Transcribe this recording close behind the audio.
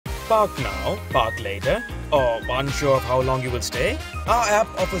Park now, park later, or unsure of how long you will stay? Our app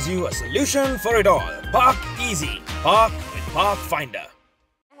offers you a solution for it all. Park easy. Park with Park Finder.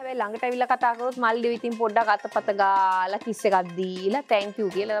 හැබැයි ළඟට ඇවිල්ලා කතා කරොත් මල්ලි ඉතින් පොඩ්ඩක් අතපත ගාලා කිස් එකක් දීලා thank you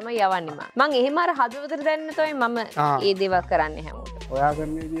කියලා තමයි යවන්නේ මම එහෙම අර හදවතට දැනෙන්න තමයි මම ඒ දේවල් කරන්නේ හැමෝටම. ඔයා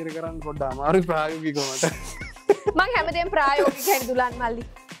කරන විදිහට කරන්න පොඩ්ඩක් අමාරුයි ප්‍රායෝගිකවමට. මම හැමදේම ප්‍රායෝගිකයි දුලන් මල්ලි.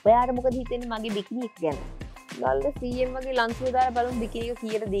 ඔයාට මොකද හිතෙන්නේ මගේ බිකිනි එක ගැන? ලල්ල CM වගේ ලන්සුව දාලා බලමු බිකිනි එක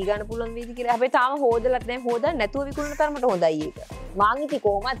කීයට දී ගන්න පුළුවන් වේද කියලා. හැබැයි තාම හොදලත් නැහැ. හොදන්න නැතුව විකුණන තරමට හොඳයි ඒක. මං ඉති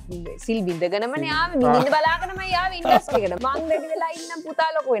කොහමත් සිල් බින්දගෙනමනේ ආවේ. විඳින්න බලාගෙනමයි ආවේ ඉන්ඩස්ට්‍රි එකට. මං රෙඩි වෙලා ඉන්නම් පුතා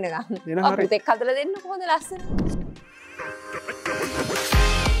ලොකු වෙනකම්. අපිට හදලා දෙන්න කොහොමද ලස්සන.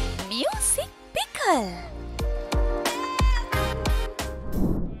 Music Pickle.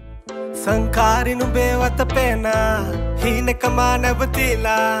 සංකාරිනු බේවත පේනා හීනකමා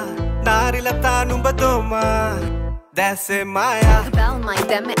නැවතිලා නාරිලතා නුඹ දෝමා දැසේ මායා බැල් මයි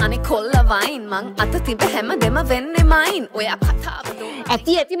දැම්මේ අනේ කොල්ල වයින් මං අත තිබ හැම දෙම වෙන්නේ මයින් ඔයා කතාව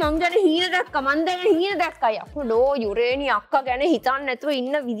ඇති මං ගැන හීන දැක්කා මං දැන් හීන දැක්කා යකඩෝ යුරේනි අක්කා ගැන හිතන්න නැතුව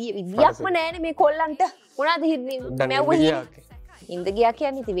ඉන්න විදියක්ම නැහැනේ මේ කොල්ලන්ට මොනවද මැව්ව හින්ද ගියා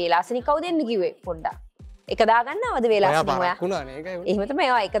කියන්නේ ඉතින් වේලාසනි කවුද එන්න කිව්වේ පොඩ්ඩක් එක දා ගන්නවද වේලාසනි ඔයා එහෙම තමයි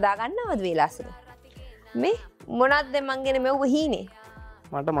ඔයා එක දා ගන්නවද වේලාසනි මේ මොනවද මං ගැන මැව්ව හීනේ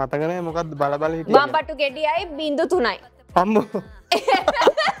මට මතක නැහැ මොකක්ද බල බල හිටියේ මම බටු ගෙඩියයි 0.3යි අම්මෝ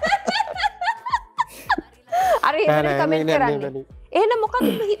අර එහෙම කමෙන්ට් කරන්නේ එහෙනම් මොකක්ද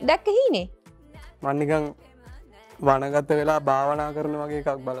දැක්ක හීනේ මම නිකන් වනගත වෙලා භාවනා කරන වගේ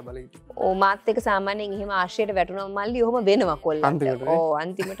එකක් බල බල හිටියේ ඕ මාත් එක සාමාන්‍යයෙන් එහෙම ආශ්‍රයයට වැටුණාම මල්ලි ඔහම වෙනවා කොල්ලන්ට ඕ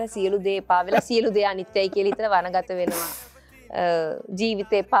අන්තිමට සියලු දේ එපා වෙලා සියලු දේ අනිත්‍යයි කියලා හිතලා වනගත වෙනවා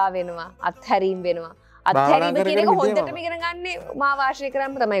ජීවිතේ එපා වෙනවා අත්හැරීම් වෙනවා අත්හැරීම කියන එක හොඳටම ඉගෙන ගන්නේ මාව ආශ්‍රය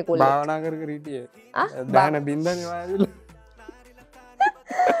කරාම තමයි කොල්ලෝ භාවනා කර කර හිටියේ දාන බින්දනේ වායවිල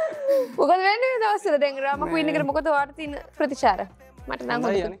මොකද වෙන්නේ දවස්වල දැන් ඩ්‍රාමා එකට මොකද ඔයාලට තියෙන ප්‍රතිචාර මට නම්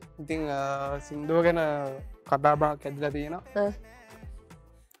හොඳයි ඉතින් සින්දුව ගැන කතා බහක් ඇදලා තියෙනවා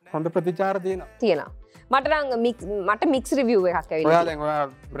හොඳ ප්‍රතිචාර තියෙනවා මට මික්ස් රිවිව් එකක් ඇවිල්ලා ඔයා දැන් ඔයා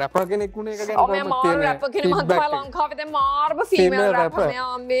රැපර් කෙනෙක් වුණ එක ගැන කොහොමද තියෙන්නේ රැපර් කෙනෙක් මම තමයි ලංකාවේ දැන් මාර්බ ෆීමේල් රැපර්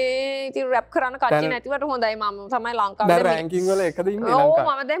මෙයා මේ ඉතින් රැප් කරන්න කච්චි නැතිවට හොඳයි මම තමයි ලංකාවේ දැන් රෑන්කින් වල එකද ඉන්නේ ලංකාවේ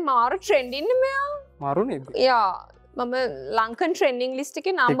ඔව් මම දැන් මාරු ට්‍රෙන්ඩ් ඉන්නේ මෙයා මාරු නේද යා මම ලංකන් ට්‍රෙන්ඩින් ලිස්ට්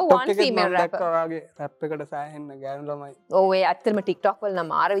එකේ number 1 ෆීමේල් රැපර් වගේ රැප් එකට සෑහෙන්න ගෑනු ළමයි ඔව් ඒ ඇත්තටම TikTok වල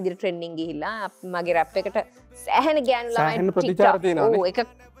නම් මාර විදිහට ට්‍රෙන්ඩින් ගිහිල්ලා මගේ රැප් එකට සෑහෙන ගෑනු ළමයි ප්‍රතිචාර තියෙනවා ඔව් එක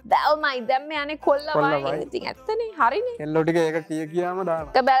බැල්මයි දැම්මේ අනේ කොල්ල වයින් ඉතින් ඇත්තනේ හරිනේ කෙල්ලෝ ටික ඒක කියාම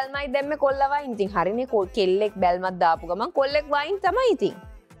දානවා එක බැල්මයි දැම්මේ කොල්ල වයින් ඉතින් හරිනේ කෙල්ලෙක් බැල්මක් දාපු ගමන් කොල්ලෙක් වයින් තමයි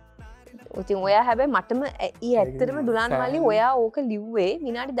ඉතින් ඔයා හැබැයි මටම ඊ ඇත්තටම දුලාන් මල්ලි ඔයා ඕක ලිව්වේ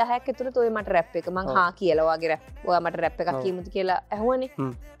විනාඩි 10ක් ඇතුළත ඔය මට රැප් එක මං හා කියලා ඔයාගේ රැප් ඔයා මට රැප් එකක් කියමුද කියලා ඇහුවනේ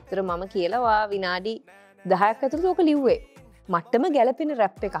ඒතර මම කියලා ඔයා විනාඩි 10ක් ඇතුළත ඕක ලිව්වේ මටම ගැලපෙන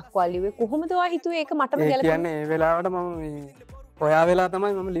රැප් එකක් ඔයා ලිව්වේ කොහොමද ඔයා හිතුවේ ඒක මටම ගැලපෙන්නේ කියන්නේ ඒ වෙලාවට මම ඔයා වෙලා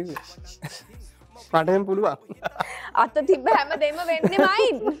තමයි මම ලිව්වේ මටම පුළුවන් අත තිබ්බ හැමදේම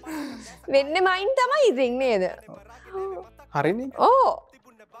වෙන්නේ මයින් තමයි ඉතින් නේද හරිනේ ඕ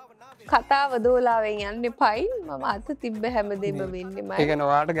කතාව දෝලාවෙන් යන්නේ පයින් මම අත තිබ්බ හැමදේම වෙන්නේ මයින් ඒ කියන්නේ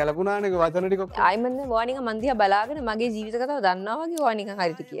ඔයාට ගැලපුණානේ වචන ටික ඔක්කොම ආයිමන්නේ ඔයා නිකන් මන් දිහා බලාගෙන මගේ ජීවිත කතාව දන්නවා වගේ ඔයා නිකන්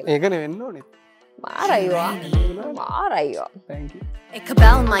හරියට කියලා ඒකනේ වෙන්න ඕනේ මාරයිවා thank you එක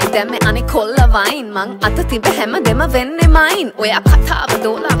බැල් මයි දැම්මේ අනේ කොල්ල වයින් මං අත තිබ හැම දෙම වෙන්නේ මයින් ඔයා කතාව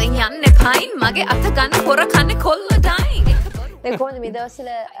දෝලාවෙන් යන්නේ පයින් මගේ අත ගන්න පොර කන්නේ කොල්ල ඩයින් දැන් කොහොමද මේ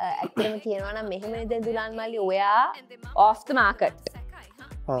දවස්වල ඇත්තටම කියනවා නම් මෙහෙමනේ දැන් දුලාන් මල්ලි ඔයා off the market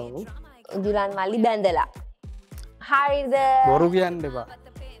ඔව් දුලාන් මල්ලි බැඳලා හරිද බොරු කියන්න එපා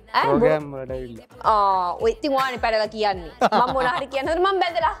ප්‍රෝග්‍රෑම් වලට ඇවිල්ලා ඔය ඉතින් ඔයානේ පැනලා කියන්නේ මම මොන හරි කියනකොට මම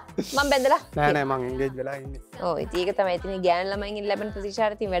බැඳලා නෑ මම එන්ගේජ් වෙලා ඉන්නේ ඔව් ඉතින් ඒක තමයි ඉතින් ගෑනු ළමයින්ගෙන් ලැබෙන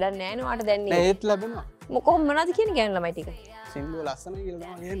ප්‍රතිචාර ඉතින් වැඩක් නෑ නේ ඔයාට දැන් නෑ ඒත් ලැබෙනවා කොහොම මොනවද කියන්නේ ගෑනු ළමයි ටික සින්දුව ලස්සනයි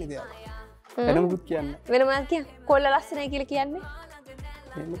කියලා තමයි කියන්නේ ඉතින් වෙන මොකුත් කියන්නේ වෙන මොනවද කියන්නේ කොල්ල ලස්සනයි කියලා කියන්නේ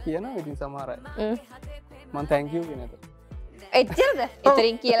එහෙම කියනවා ඉතින් සමහර අය මම thank you කියනද එච්චරද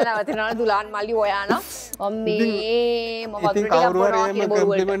එතරින් කියලා නවතිනවා දුලාන් මල්ලි ඔයා නම් අම්මේ මම වතුර ටිකක් බොනවා කියලා බොරු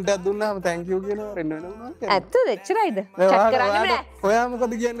වලට කම්ප්ලිමන්ට් එකක් දුන්නාම thank you කියනවා රෙන්න වෙනවා ඇත්තද එච්චරයිද චැට් කරන්නේ නෑ ඔයා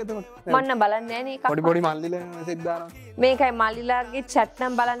මොකද කියන්නේ එතකොට මම නම් බලන්නේ නෑ නේ එකක් පොඩි මල්ලිලා මෙසේජ් දානවා මේකයි මල්ලිලාගේ chat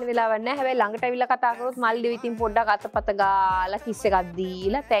නම් බලන්න වෙලාවක් නෑ හැබැයි ළඟට ඇවිල්ලා කතා කරොත් මල්ලි ඉතින් පොඩ්ඩක් අතපත ගාලා කිස් එකක්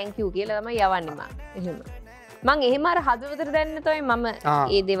දීලා thank you කියලා තමයි යවන්නේ මම එහෙම එහෙම අර හදවතට දැනෙන්න තමයි මම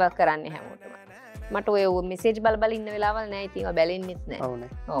ඒ දේවල් කරන්නේ හැමෝටම මට ඔය මෙසේජ් බල ඉන්න වෙලාවල් නෑ ඉතින් ඔය බැලෙන්නෙත් නෑ ඔව් නේ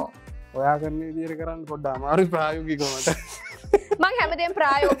ඔව් ඔයා කරන විදියට කරන්න පොඩ්ඩක් අමාරුයි ප්‍රායෝගිකවමට මං හැමදේම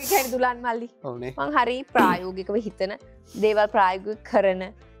ප්‍රායෝගිකයි දුලාන් මල්ලි ඔව් නේ මං හරි ප්‍රායෝගිකව හිතන දේවල් ප්‍රායෝගිකව කරන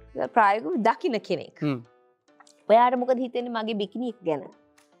ප්‍රායෝගිකව දකින්න කෙනෙක්. ඔයාට මොකද හිතෙන්නේ මගේ බිකිනි එක ගැන?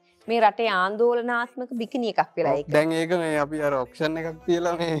 මේ රටේ ආందోලනාත්මක බිකිනි එකක් වෙලා ඒක. දැන් ඒක මේ අපි අර ඔක්ෂන් එකක්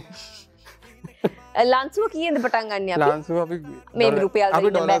තියලා මේ ලන්සුව කීයද පටන් ගන්න අපි? ලන්සුව අපි මේ රුපියල් අපි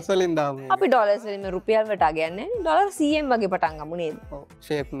ඩොලර්ස් වලින් දාමු. අපි ඩොලර්ස් වලින් රුපියල් වලට ගන්නේ ඩොලර් 100න් වගේ පටන් ගමු නේද? ඔව්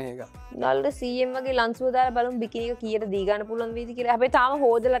ෂේප් නේ එක. ඩොලර් 100න් වගේ ලන්සුව දාලා බලමු බිකිනි එක කීයට දී ගන්න පුළුවන් වේද කියලා. හැබැයි තාම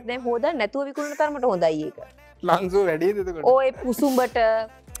හොදලත් නැහැ. හොදන්න නැතුව විකුණන තරමට හොඳයි ඒක. ලන්සුව වැඩිද එතකොට? ඔය පුසුඹට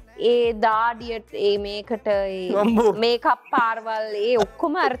ඒ දාඩියට ඒ මේකට මේකප් පාරවල් ඒ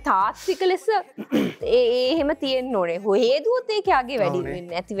ඔක්කොම අර තාත්වික ලෙස ඒ එහෙම තියෙන්න ඕනේ. හේතුවත් ඒකගේ වැඩි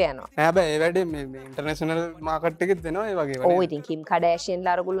වෙන්නේ නැතිව යනවා. හැබැයි ඒ වැඩේ මේ ඉන්ටර්නැෂනල් මාකට් එකෙත් දෙනවා ඒ වගේ වැඩේ. ඔව් ඉතින් කිම්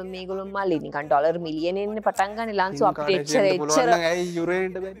කඩෑෂියන්ලා අරගොල්ලෝ මේගොල්ලෝ මල්ලි නිකන් ඩොලර් මිලියනෙන්නේ පටන් ගන්න ලන්සු අපිට එච්චර ඇයි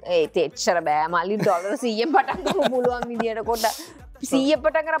යුරේන්ට බැරි? ඒත් එච්චර බෑ මල්ලි ඩොලර් 100න් පටන් ගන්න පුළුවන් විදියට කොට 100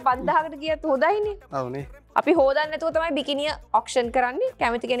 පටන් කර 5000කට ගියත් හොඳයිනේ. ඔව්නේ. අපි හොදන්න නැතුව තමයි බිකිනිය ඔක්ෂන් කරන්නේ.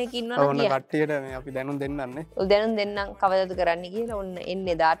 කැමති කෙනෙක් ඉන්නවනම් ඔන්න කට්ටියට මේ අපි දැනුම් දෙන්නන්නේ. ඔව් දැනුම් දෙන්නම් කවදාද කරන්නේ කියලා ඔන්න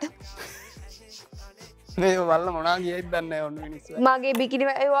එන්නේ දාට. මේ වල්ල මොනවා ගියයිද දන්නේ නැහැ ඔන්න මිනිස්සු. මගේ බිකිනි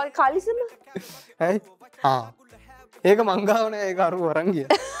ඒ වගේ කලිසම. ඇයි? ඒක මං ගාව නෑ ඒක අරු අරන්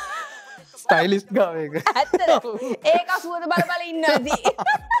ගියා. ස්ටයිලිස්ට් ගාව ඒක. ඇත්තද? ඒක අසුවද බල බල ඉන්නවදී.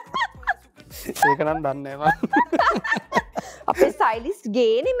 ඒක නම් දන්නේ නෑ මං. අපේ ස්ටයිලිස්ට්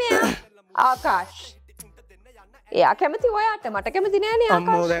ගේනේ මෙයා. ආකාශ්. එයා කැමති ඔයාට මට කැමති නෑනේ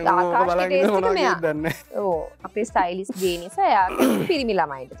ආකාශ්. ආකාශ් ටේස්ට් එක මෙයා. ඔව් අපේ ස්ටයිලිස්ට් ගේ නිසා එයා පිරිමි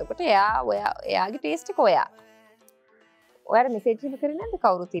ළමයිට. එතකොට එයාගේ ටේස්ට් එක ඔයා. ඔයාට මෙසේජ් එකක් කරේ නැද්ද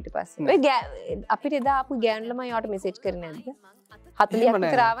කවුරුත් ඊට පස්සේ? ඔය අපිට එදා ආපු ගෑනු ළමයි ඔයාට මෙසේජ් කරේ නැද්ද? 40ක්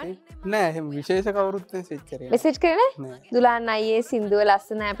විතර ආවනේ. නෑ එහෙම විශේෂ කවුරුත් මෙසේජ් කරේ නෑ. මෙසේජ් කරේ නෑ? දුලාන් අයියේ සින්දුව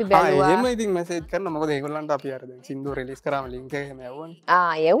ලස්සනයි අපි බැලුවා. එහෙම ඉතින් මෙසේජ් කරනවා මොකද ඒගොල්ලන්ට අපි අර දැන් සින්දුව රිලීස් කරාම ලින්ක් එක එහෙම යවුවනේ.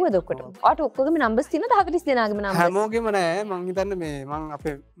 යවුවද ඔක්කොටම? ඔයාට ඔක්කොගේම නම්බර්ස් තියෙනවද 40 දෙනාගේම නම්බර්ස්? හැමෝගෙම නෑ මං හිතන්නේ මේ මං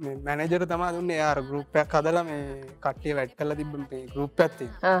අපේ මේ මැනේජර් තමයි දුන්නේ එයා අර ගෲප් එකක් හදලා මේ කට්ටිය වැඩ් කරලා තිබ්බ මේ ගෲප් එකක්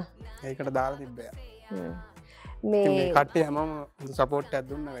තියෙනවා. ඒකට දාලා තිබ්බා. මේ කට්ටිය හැමෝම සපෝට් එකක්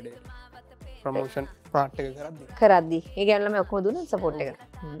දුන්න වැඩේ. ප්‍රොමෝෂන් පාර්ට් එක කරද්දී ඒ ගෑනුලා මේ ඔක්කොම දුන්නා සපෝට් එක.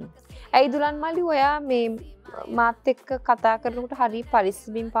 ඇයි දුලන් මල්ලි ඔයා මේ මාත් එක්ක කතා කරනකොට හරි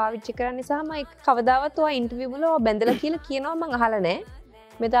පරිස්සමින් පාවිච්චි කරන නිසා මම කවදාවත් ඔයා ඉන්ටර්විව් වල ඔයා බැඳලා කියලා කියනවා මම අහලා නැහැ.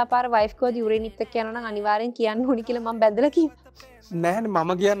 මෙදා පාර වයිෆ් කෝද යුරේනිත් එක්ක යනවා නම් අනිවාර්යෙන් කියන්න ඕනි කියලා මම බැඳලා කිව්වා. නෑනේ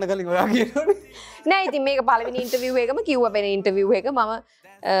මම කියන්න කලින් ඔයා කියනවනේ. නෑ ඉතින් මේක පළවෙනි ඉන්ටර්විව් එකම කිව්වා වෙන ඉන්ටර්විව් එක මම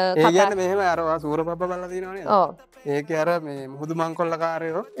ඒ කියන්නේ මෙහෙම අර සූරපප්ප බලලා තියෙනවා නේද? ඔව්. ඒකේ අර මේ මුහුදු මංකොල්ල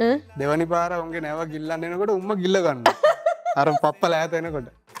කාරයෝ දෙවනි පාර උන්ගේ නැව ගිල්ලන්න එනකොට උම්ම ගිල්ල ගන්නවා. අර පප්ප ලෑත එනකොට.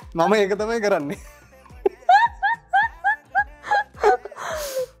 මම ඒක තමයි කරන්නේ.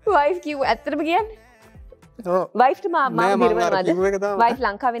 වයිෆ් කිව්ව ඇත්තටම කියන්නේ? ඔව්. වයිෆ්ට මාව දිරවනවාද? වයිෆ්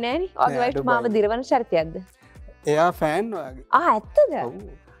ලංකාවේ නෑනේ. ඔයාගේ වයිෆ්ට මාව දිරවන චරිතයක්ද? එයා ෆෑන් වගේ. ඇත්තද? ඔව්.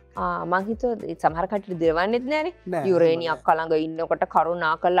 මං හිතුවා සමහර කට්ටිය දිරවන්නෙත් නෑනේ. යුරේනි අක්කා ළඟ ඉන්නකොට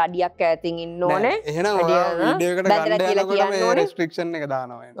කරුණා කරලා අඩියක් ඈතින් ඉන්න ඕනේ. එහෙනම් වීඩියෝ එකට ගන්න යනකොට මේ රෙස්ට්‍රික්ෂන් එක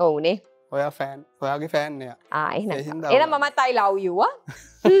දානවා එන. ඔව්නේ. ඔයා ෆෑන්. ඔයාගේ ෆෑන් එයා. එහෙනම් මමත් I love you ආ.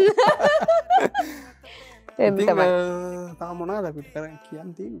 තාම මොනවද අපිට කරන්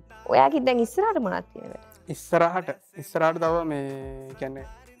කියන්න තියෙන්නේ? ඔයාගේ දැන් ඉස්සරහට මොනවද තියෙන්නේ? ඉස්සරහට තව මේ කියන්නේ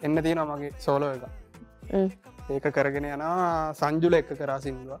එන්න තියෙනවා මගේ සෝලෝ එක. ඒක කරගෙන යනවා සංජුල එක්ක කරා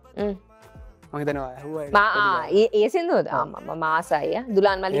සින්දුව. මම හිතනවා ඇහුවා ඒ සින්දුවද? මම ආසයි.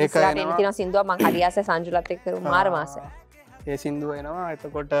 දුලාන් මල්ලි ඉස්සරහට එන්න තියෙන සින්දුව මම හරි ආසයි සංජුලත් එක්ක මාර මාසයි. ඒ සින්දුව එනවා.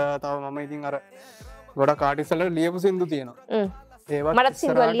 එතකොට තව මම ඉතින් අර ගොඩක් ආටිස්ට් වල ලියපු සින්දු තියෙනවා. ඒවත් මටත්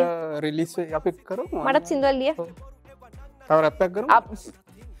සින්දුව ලිය රිලීස් අපි කරමු. මටත් සින්දුව ලිය. තව රැප් එකක් කරමු.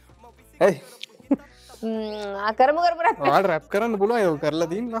 එයි කරමු රැප්. ඔයාලට රැප් කරන්න පුළුවන් ඒක කරලා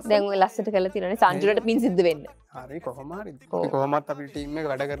තියෙනවා. දැන් ඔය ලස්සට කරලා තියෙනනේ සංජුලට පින් සිද්ධ වෙන්න. හරි කොහොම හරි. කොහොමත් අපි ටීම් එක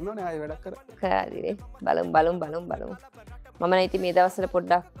වැඩ කරනවානේ ආයෙ වැඩක් කරා. කරාදිනේ. බලමු. මම නම් ඉතින් මේ දවස්වල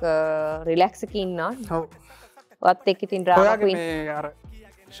පොඩ්ඩක් රිලැක්ස් එකේ ඉන්නවා. ඔව්. ඔයත් එක්ක ඉතින් ඩ්‍රාමා ක්වීන් මේ අර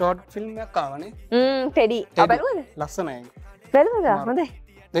ෂෝට් ෆිල්ම් එකක් ආවනේ. ටෙඩි. බලුවද? ලස්සනයි. බලුවද? හොඳයි.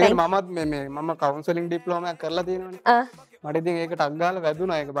 ඒක මමත් මේ මම කවුන්සලින් ඩිප්ලෝමා එකක් කරලා තියෙනවානේ. මට ඉතින් ඒක ටක් ගාලා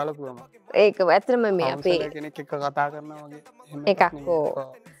වැදුනා ඒක බලපුවම. ඒක ඇත්තටම මේ අපේ කෙනෙක් එක්ක කතා කරනවා වගේ එකක්.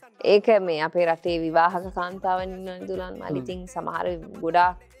 ඒක මේ අපේ රටේ විවාහක කාන්තාවන් ඉන්නවනේ දුලන් මල්ලි. ඉතින් සමහර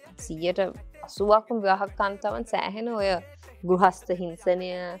ගොඩාක් 180ක්ම විවාහක කාන්තාවන් සෑහෙන ඔය ගෘහස්ත හිංසනය,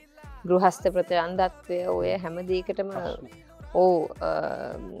 ගෘහස්ත ප්‍රතිරන්දත්වය ඔය හැම දෙයකටම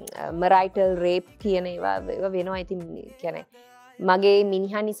මරයිටල් රේප් කියන ඒවා වෙනවා. ඉතින් කියන්නේ මගේ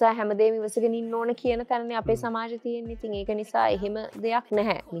මිනිහා නිසා හැමදේම ඉවසගෙන ඉන්න ඕන කියන තැනනේ අපේ සමාජය තියෙන්නේ. ඉතින් ඒක නිසා එහෙම දෙයක්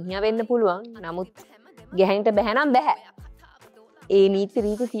නැහැ. මිනිහා වෙන්න පුළුවන්. නමුත් ගැහැණිට බැහැ නම් බැහැ. ඒ නීති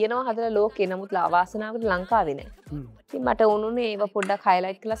රීති තියෙනවා හදලා ලෝකේ නමුත් අවාසනාවකට ලංකාවේ නැහැ. ඉතින් මට උනුනේ ඒව පොඩ්ඩක්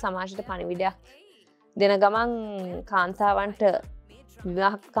highlight කරලා සමාජයට පණිවිඩයක් දෙන ගමන් කාන්තාවන්ට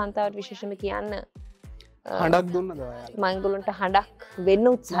විවාහක කාන්තාවට විශේෂයෙන්ම කියන්න හඬක් දුන්නද ඔයාලා? මම ඒගොල්ලන්ට හඬක් වෙන්න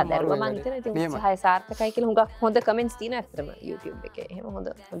උත්සාහ දරුවා. මම හිතනවා ඉතින් උත්සාහය සාර්ථකයි කියලා හුඟක් හොඳ කමෙන්ට්ස් තියෙනවා ඇත්තටම YouTube එකේ. එහෙම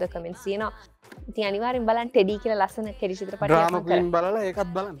හොඳ කමෙන්ට්ස් තියෙනවා. ඉතින් අනිවාර්යෙන් බලන්න ටෙඩි කියලා ලස්සන කෙටි චිත්‍රපටයක් ඩ්‍රාමා ක්වීන් බලලා ඒකත්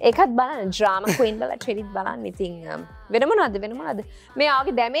බලන්න. ඒකත් බලන්න. ඩ්‍රාමා ක්වීන් බලලා ටෙඩිත් බලන්න. ඉතින් වෙන මොනවද? මේ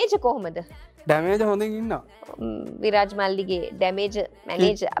ආගේ ඩැමේජ් කොහොමද? ඩැමේජ් හොඳින් ඉන්නවා. විරාජ් මල්ලිගේ ඩැමේජ්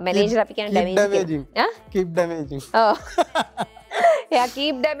මැනේජර් අපි කියන්නේ ඩැමේජ්. කීප් ඩැමේජින්. ඔව්. එයා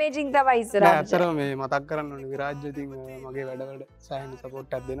කීප් ඩැමේජින් තමයි ඉස්සරහට. නෑ අතරම මේ මතක් කරන්න ඕනේ විරාජ් ඉතින් මගේ වැඩවලට සෑහෙන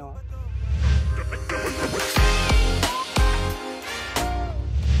සපෝට් එකක් දෙනවා.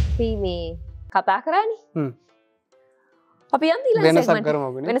 මේ කතා කරානේ. අපි යන්න ඊළඟ වෙනසක් කරමු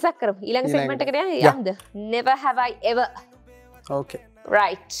අපි නේ. වෙනසක් කරමු. ඊළඟ සෙග්මන්ට් එකට යන්න. Never have I ever. Okay.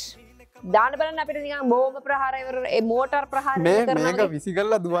 Right. දාන්න බලන්න අපිට නිකන් බෝම ප්‍රහාර ඉවර ඒ මෝටර් ප්‍රහාර කරනවා. මේක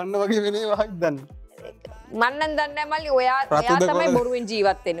විසිකල්ලා දුවන්න වගේ වෙනේ වහක් දන්නේ. මන්නන් දන්නේ මල්ලි ඔයා තමයි බොරුවෙන්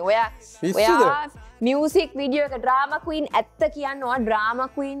ජීවත් වෙන්නේ. ඔයා මියුසික් වීඩියෝ එක ඩ්‍රාමා ක්වීන් ඇත්ත කියනවා ඩ්‍රාමා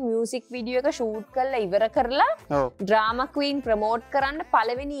ක්වීන් මියුසික් වීඩියෝ එක ෂූට් කරලා ඉවර කරලා ඩ්‍රාමා ක්වීන් ප්‍රමෝට් කරන්න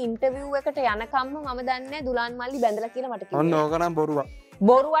පළවෙනි ඉන්ටර්විව් එකට යනකම්ම මම දන්නේ දුලාන් මල්ලි බැඳලා කියලා මට කිව්වා. ඔන්න ඕක නම් බොරුවක්.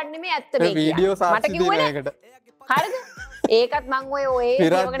 බොරුවක් නෙමෙයි ඇත්ත මේ වීඩියෝ සාක්ෂි දෙන එකට. හරිද? ඒකත් මං ඔය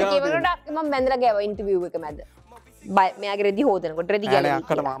ඒකට කියවනකොට මම බැඳලා ගෑවා ඉන්ටර්විව් එක මැද. මෙයාගේ රෙදි හොදනකොට රෙදි ගැලවි.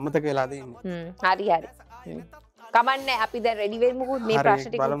 අක්කට අමතක වෙලා තියෙන්නේ. හරි. කමන්නේ අපි දැන් රෙඩි වෙමුකෝ මේ ප්‍රශ්න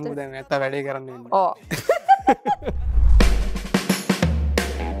ටික බලමු දැන් නැත්ත වැඩේ කරන්න ඉන්න. ඔව්.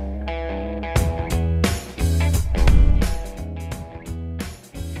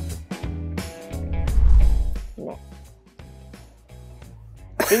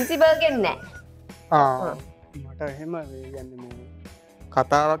 ප්‍රින්සිපල් කියන්නේ නැහැ. මට එහෙම කියන්නේ මේ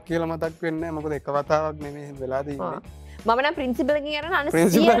කතාවක් කියලා මතක් වෙන්නේ නැහැ. මොකද එක වතාවක් නෙමෙයි වෙලා තියෙන්නේ. මම නම් ප්‍රින්සිපල් එකෙන් යන අනිත්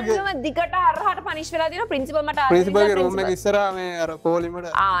සියලුම දිගට හරහට පනිෂ් වෙලා තියෙනවා ප්‍රින්සිපල් මට ආවේ ප්‍රින්සිපල් ගේ රූම් එක ඉස්සරහා මේ අර පොලිමට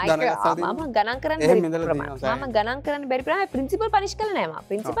දනගස්සා තියෙනවා මම ගණන් කරන්න බැරි ප්‍රමාණය මම ගණන් කරන්න බැරි ප්‍රමාණය ප්‍රින්සිපල් පනිෂ් කළා නෑ මම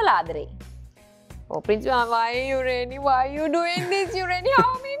ප්‍රින්සිපල් ආදරේ Oh principal why you doing this Yureni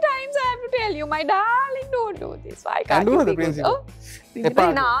how many times I have to tell you my darling don't do this why can't you do this oh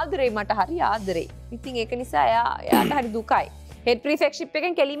principal නා ආදරේ මට හරි ආදරේ ඉතින් ඒක නිසා එයාට හරි දුකයි head prefectship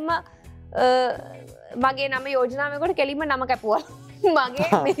එකෙන් කෙලින්ම මගේ නම යෝජනාවකට කෙලින්ම නම කැපුවා මගේ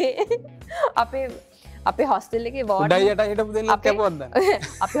මේ අපේ හොස්ටල් එකේ වෝඩන් හිටපු දෙන්නෙක් කැපුවද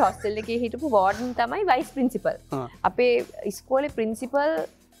අපේ හොස්ටල් එකේ හිටපු වෝඩන් තමයි වයිස් ප්‍රින්සිපල් අපේ ඉස්කෝලේ ප්‍රින්සිපල්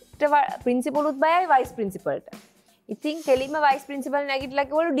උත් බයයි වයිස් ප්‍රින්සිපල්ට ඉතින් කෙලින්ම වයිස් ප්‍රින්සිපල් නැගිටලා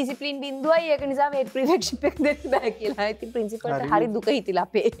කිව්වලු ඩිසිප්ලින් බින්දුවයි ඒක නිසා මේ ප්‍රිෆෙක්ට්ෂිප් එක දෙන්න බෑ කියලා. ඉතින් ප්‍රින්සිපල්ට හරි දුක හිතිලා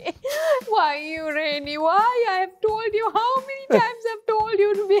අපේ. Why Yureni why I have told you how many times I've told you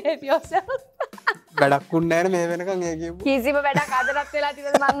to behave yourself. වැඩක් උන්නේ නැහැ මේ වෙනකන් ඒ කියපු. කිසිම වැඩක් අදටත් වෙලා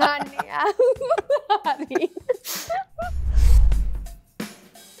තිබුණද මං අහන්නේ. හරි.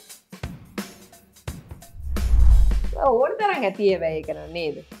 ඕන තරම් ඇති ඒවා ඒක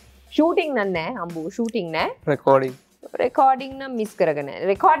නේද? ෂූටිං නෑ අම්බු ෂූටිං නෑ රෙකෝඩිං නම් මිස් කරගෙන නෑ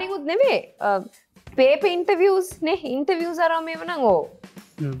රෙකෝඩිං උත් නෙමෙයි පේපර් ඉන්ටර්වියුස් නේ ඉන්ටර්වියුස් අරම මේව නම් ඕ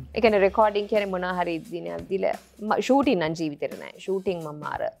ඒ කියන්නේ රෙකෝඩිං කියන්නේ මොන හරි දිනයක් දීලා ෂූටිං නම් ජීවිතේට නෑ ෂූටිං මම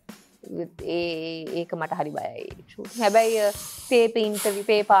අර ඒක මට හරි බයයි ෂූටිං හැබැයි පේපර් ඉන්ටර්වියු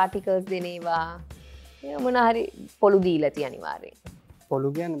පේපර් ආටිකල්ස් දෙනේවා ඒ මොන හරි පොළු දීලා තිය අනිවාර්යෙන් පොළු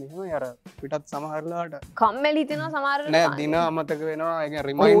කියන්නේ මෙහෙම අර පිටත් සමහරලාට කම්මැලි හිතෙනවා සමහරලාට නෑ දින අමතක වෙනවා ඒ කියන්නේ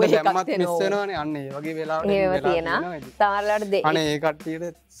රිමයින්ඩර් දැම්මත් මිස් වෙනවනේ අන්න ඒ වගේ වෙලාවට ඒව තියෙනවා සමහරලාට අනේ ඒ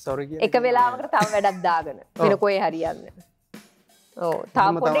කට්ටියට සෝරි කියන එක වෙලාවකට තව වැඩක් දාගෙන වෙන කොහේ හරියන්න ඔව්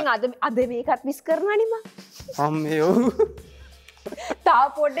තාම පොඩ්ඩෙන් අද මේකත් මිස් කරනවනේ මම අම්මේ ඔව් තාම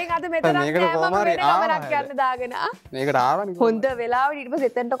පොඩ්ඩෙන් අද මෙතන මම වෙන ගමනක් යන්න දාගෙන මේකට ආවනේ හොඳ වෙලාවට ඊට පස්සේ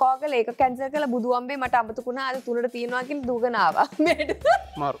එතනට කෝල් කරලා ඒක කැන්සල් කරලා බුදු අම්බේ මට අමතකුණා අද 3ට තියෙනවා කියලා දුවගෙන ආවා මේට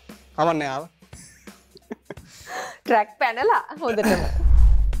මාරු කවන්නේ ආවා ට්‍රැක් පැනලා හොඳටම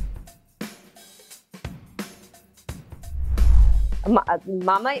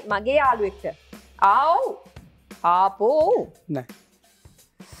මම මගේ යාළුවෙක්ට ආපෝ නෑ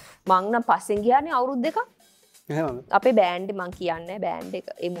මං නම් පස්සෙන් ගියානේ අවුරුදු දෙකක් එහෙමද අපේ බෑන්ඩ් එක මං කියන්නේ බෑන්ඩ් එක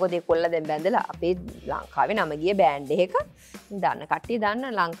ඒ මොකද ඒකොල්ල දැන් බැඳලා අපේ ලංකාවේ නම ගිය බෑන්ඩ් එක දන්න කට්ටිය දන්න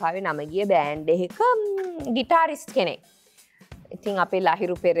ලංකාවේ නම ගිය බෑන්ඩ් එක ගිටාරිස්ට් කෙනෙක් ඉතින් අපේ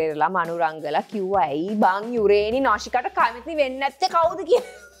ලහිරු පෙරේරලා මනුරංගලා කිව්වා ඇයි බං යුරේනි නොෂිකට කැමති වෙන්නේ නැත්තේ කවුද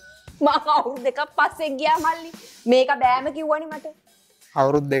කියලා මං අවුරුදු දෙකක් පස්සේ ගියා මල්ලි මේක බෑම කිව්වනේ මට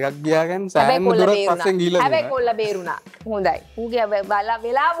අවුරුදු දෙකක් ගියාගෙන සෑහෙන දුරක් පස්සෙන් ගිහලා හැබැයි කොල්ල බේරුණා. හොඳයි. ඌගේ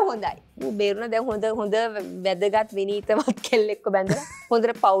වෙලාව හොඳයි. ඌ බේරුණා. දැන් හොඳ වැදගත් විනීතවත් කෙල්ලෙක්ව බැඳලා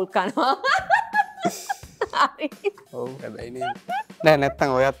හොඳට පවුල් කනවා. හරි. ඔව් හැබැයි නෑ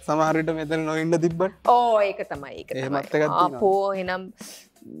නැත්තම් ඔයත් සමහර විට මෙතන නොඉන්න තිබ්බට. ඕ ඒක තමයි. එහෙමත් එකක් තියෙනවා. අපෝ එනම්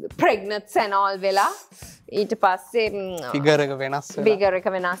pregnant and all වෙලා ඊට පස්සේ ෆිගර් එක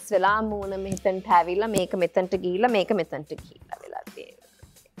වෙනස් වෙලා මූණ මෙතනට ඇවිල්ලා මේක මෙතනට ගිහිල්ලා මේක මෙතනට ගිහිල්ලා වෙලා තියෙනවා.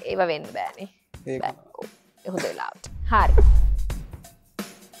 ඒව වෙන්න බෑනේ. ඒක හොඳ වෙලාවට. හරි.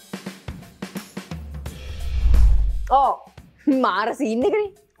 මාර සීන් එකනේ.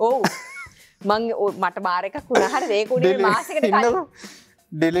 ඔව්. මට මාර එකක් වුණා. හරිද? ඒක උනේ මාසෙකට කලින්.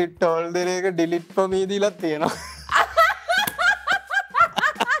 delete all දෙන එක delete for me දීලා තියෙනවා.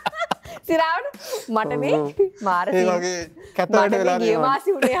 මට මේ මාර ඒ වගේ කැතවට වෙලා ගිය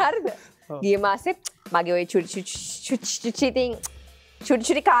මාසේ උනේ හරිද? ගිය මාසේ මගේ ওই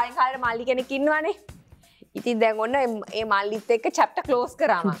චුටි කාලෙට මල්ලි කෙනෙක් ඉන්නවනේ. ඉතින් දැන් ඔන්න ඒ මල්ලිත් එක්ක chapter close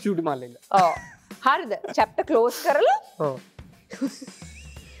කරාම. චුටි මල්ලිලා. ඔව්. හරිද? chapter close කරලා. ඔව්.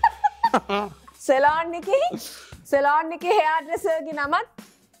 සලෝන් එකේ hair dresser ගේ නමත්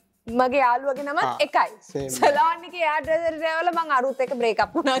මගේ යාළුවගේ නමත් එකයි. සලෝන් එකේ hair dresser ගාවල මං අරුත් එක break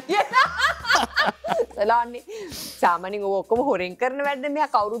up වුණා කියලා. සලෝන් සාමාන්‍යයෙන් ඔය ඔක්කොම හොරෙන් කරන වැඩ මෙයා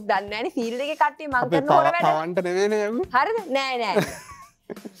කවුරුත් දන්නේ නැහැනේ ෆීල්ඩ් එකේ කට්ටිය මං කරන හොර වැඩ. පවන්ට නෙවෙයිනේ යමු. හරිද? නෑ.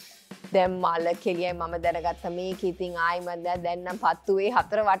 දැන් මල කෙලියයි මම දැනගත්තා මේක ඉතින් ආයි මම දැන් නම් පත්තුවේ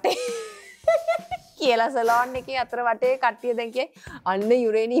හතර වටේ කියලා සලෝන් එකේ හතර වටේ කට්ටිය දැන් කියේ අන්න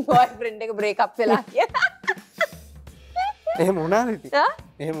යුරේනි බොයිෆ්‍රෙන්ඩ් එක break up වෙලා කියලා. එහෙම වුණාද ඉතින්?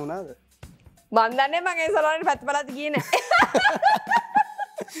 එහෙම වුණාද? මන් දන්නේ මගේ සලෝනේ පැත්ත බලද්දි ගියේ නෑ.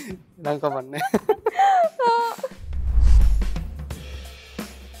 නම් කවන්නේ.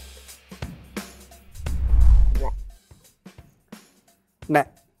 නෑ.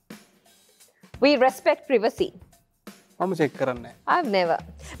 We respect privacy. මම චෙක් කරන්නේ. I've never.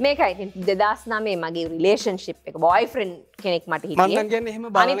 මේකයි ඉතින් 2009 මගේ relationship එක boyfriend කෙනෙක් මට හිටියේ. මම දැන් කියන්නේ එහෙම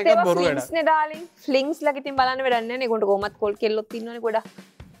බලන එක බොරු වැඩක්. flings නේ darling. flings ලා ඉතින් බලන්න වැඩක් නැහැ නේ. ඒගොල්ලෝ කොහොමත් කෝල් කෙල්ලොත් ඉන්නවනේ ගොඩක්.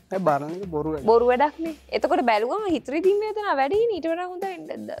 ඒ බලන එක බොරු වැඩක්. බොරු වැඩක් නේ. එතකොට බැලුවම හිතරේ දින්න එතන වැඩි නේ. ඊට වඩා හොඳයි.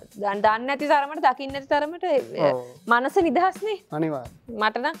 දන්නේ නැති තරමට දකින්න නැති තරමට මනස නිදහස් නේ. අනිවාර්යයෙන්.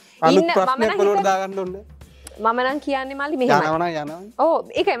 මට නම් ඉන්න මම නම් දාගන්න ඕනේ. මම නම් කියන්නේ මල්ලි මෙහෙමයි. යනවා. ඔව්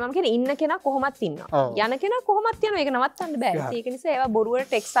ඒකයි මම කියන්නේ ඉන්න කෙනා කොහොමත් ඉන්නවා. යන කෙනා කොහොමත් යනවා. ඒක නවත්තන්න බෑ. ඒක නිසා ඒවා බොරුවට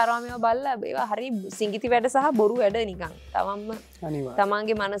ටෙක්ස්ට් අරවම ඒවා බලලා ඒවා හරි සිංගිති වැඩ සහ බොරු වැඩ නිකන්.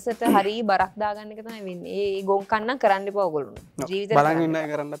 තමන්ගේ මනසට හරි බරක් දාගන්න එක තමයි වෙන්නේ. ඒ ගොන් කන්නම් කරන්න එපා ඔයගොල්ලෝ. ජීවිතේ බලන් ඉන්න අය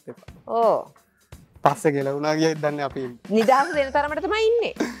කරන්නත් එපා. ඕ. පස්සේ කියලා වුණා ගියත් දන්නේ අපි ඉන්නේ. නිදහස් දෙන තරමට තමයි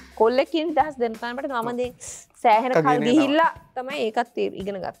ඉන්නේ. කොල්ලෙක් කියන නිදහස් දෙන තරමට මම දැන් සෑහෙන කල් ගිහිල්ලා තමයි ඒකත්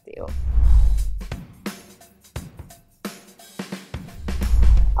ඉගෙන ගත්තේ.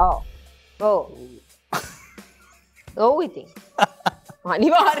 ඔව් ඉතින්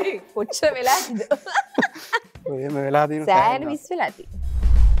අනිවාර්යෙන් කොච්චර වෙලාද එහෙම වෙලා දිනු සෑහෙන මිස් වෙලා ඇති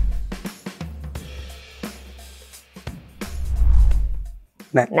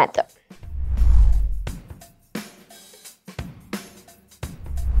නැත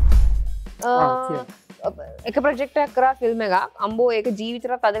එක ප්‍රොජෙක්ට් එකක් කරා ෆිල්ම් එකක් අම්බෝ ඒක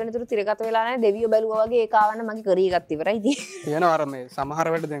ජීවිතේට අදගෙන ඉතුරු තිරගත වෙලා නැහැ දෙවියෝ බැලුවා වගේ ඒක ආවන්න මගේ කරිය එකක් ඉවරයි ඉතින් තියෙනවා අර මේ සමහර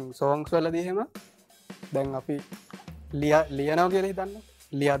වෙලට දැන් සෝංග්ස් වලදී එහෙම දැන් අපි ලියනවා කියලා හිතන්න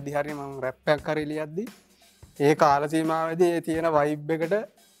ලියද්දි හරිය මම රැප් එකක් හරි ලියද්දි ඒ කාල සීමාවේදී ඒ තියෙන වයිබ් එකට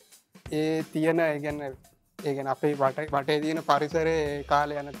ඒ තියෙන ඒ කියන්නේ අපේ වටේ තියෙන පරිසරයේ ඒ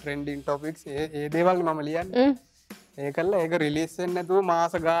කාලේ යන ට්‍රෙන්ඩින් ටොපික්ස් ඒ දේවල් මම ලියන්නේ ඒකල්ල ඒක රිලිස් වෙන්නේ නැතුව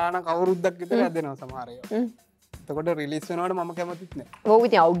මාස ගානක් අවුරුද්දක් විතර ඇදෙනවා සමහර ඒවා. එතකොට රිලිස් වෙනවට මම කැමතිත් නැහැ. ඔව්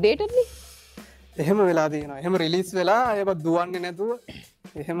ඉතින් අවුට්ඩේටඩ් නේ. එහෙම වෙලා තියෙනවා. එහෙම රිලිස් වෙලා ඒක දුවන්නේ නැතුව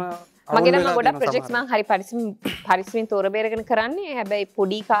එහෙම මගේ නම් ගොඩක් ප්‍රොජෙක්ට්ස් මම හරි පරිස්සමින් තෝර බේරගෙන කරන්නේ. හැබැයි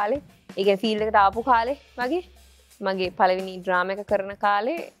පොඩි කාලේ ඒ කියන්නේ ෆීල්ඩ් එකට ආපු කාලේ මගේ පළවෙනි ඩ්‍රාමා එක කරන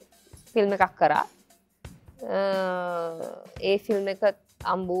කාලේ ෆිල්ම් එකක් කරා. ඒ ෆිල්ම් එක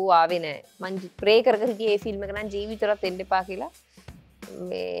අම්බූ ආවේ නෑ මං ප්‍රේ කරගෙන ගියේ ඒ ෆිල්ම් එක නම් ජීවිතේට එන්න එපා කියලා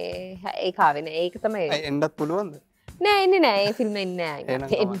මේ ඒක ආවේ නෑ ඒක තමයි එන්නත් පුළුවන්ද නෑ එන්නේ නෑ ඒ ෆිල්ම් එන්නේ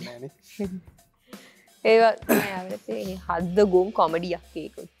නෑ ඒවා තමයි ආවේ හද්ද ගොන් කොමඩියක්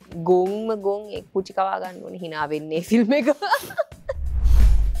ඒක ගොන් ඒ කුචි කවා ගන්න ඕනේ hina වෙන්නේ ෆිල්ම් එක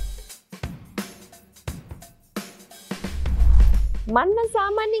මන්න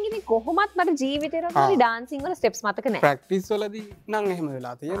සාමාන්‍යයෙන් ඉතින් කොහොමත් මට ජීවිතේට හරි ඩාන්සින් වල ස්ටෙප්ස් මතක නැහැ. ප්‍රැක්ටිස් වලදී නම් එහෙම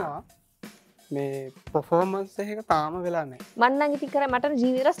වෙලා තියෙනවා. මේ පර්ෆෝමන්ස් එක තාම වෙලා නැහැ. මම නම් ඉතින් මට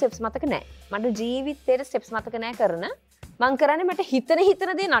ජීවිතේට ස්ටෙප්ස් මතක නැහැ. මට ජීවිතේට ස්ටෙප්ස් මතක නැහැ කරන. මං කරන්නේ මට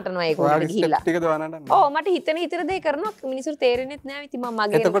හිතන දේ නටනවා ඒගොල්ලෝ ගිහිල්ලා. ටික දවනන්න. ඔව් මට හිතන දේ කරනවා මිනිස්සුන්ට තේරෙන්නේ නැහැ. ඉතින් මම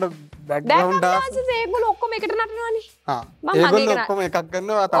මගේ එතකොට බෑග්ග්‍රවුන්ඩ් dances ඒගොල්ලෝ ඔක්කොම එකට නටනවානේ. ඒගොල්ලෝ ඔක්කොම එකක්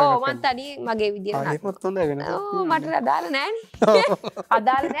කරනවා තාම. ඔව් මං තනි මගේ විදියට නටනවා. ඒකත් හොඳයි වෙනසක්. ඔව් මට අදාළ නැහැනේ.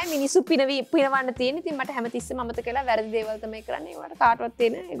 අදාළ නැහැ මිනිස්සු පිනවන්න තියෙන. ඉතින් මට හැමතිස්සෙම අමතක කරලා වැරදි දේවල් තමයි කරන්නේ. ඒවට කාටවත්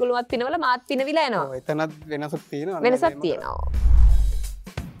තේන ඒගොල්ලෝවත් පිනවල මාත් පිනවිලා එනවා. ඔව් එතනත් වෙනසක් තියෙනවා. වෙනසක් තියෙනවා.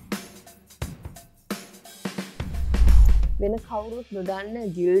 වෙන කවුරුත් නොදන්න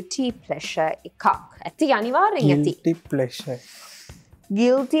guilty pleasure එකක් ඇති අනිවාර්යෙන් ඇති. guilty pleasure.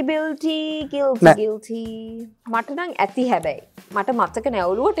 guilty මට නම් ඇති හැබැයි. මට මතක නෑ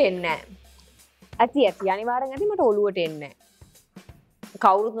ඔළුවට එන්නේ නෑ. ඇති අනිවාර්යෙන් ඇති මට ඔළුවට එන්නේ නෑ.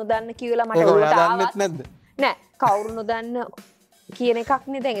 කවුරුත් නොදන්න කියලා මට ඔළුවට ආවත් නැද්ද? නෑ කවුරු නොදන්න කියන එකක්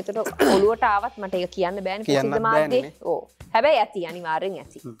නේ දැන්. ඒකට ඔළුවට ආවත් මට ඒක කියන්න බෑනේ ප්‍රසිද්ධ මාධ්‍යේ. ඔව්. හැබැයි ඇති අනිවාර්යෙන්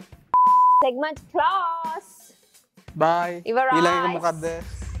ඇති. segment class bye. ඊළඟ එක මොකද්ද?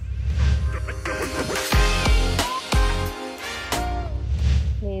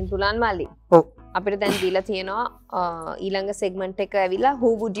 මේ දුලන් මල්ලි. ඔව්. අපිට දැන් දීලා තියෙනවා ඊළඟ segment එක ඇවිල්ලා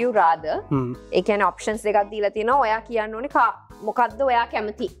who would you rather? ඒ කියන්නේ options දෙකක් දීලා තියෙනවා. ඔයා කියන්න ඕනේ මොකද්ද ඔයා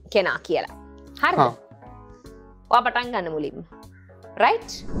කැමති කෙනා කියලා. හරිද? ඔයා පටන් ගන්න මුලින්ම. right?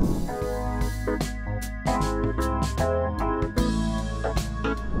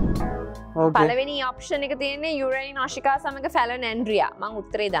 පළවෙනි ඔප්ෂන් එක තියෙන්නේ Yureni Noshika සමග Fallon Andrea. මං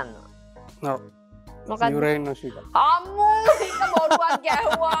උත්තරේ දන්නවා. ඔව්. මොකක්ද? Yureni Noshika. අම්මෝ මේක බොරුවක්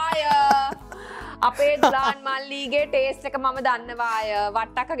ගැහුවාය. අපේ දුලාන් මල්ලිගේ ටේස්ට් එක මම දන්නවාය.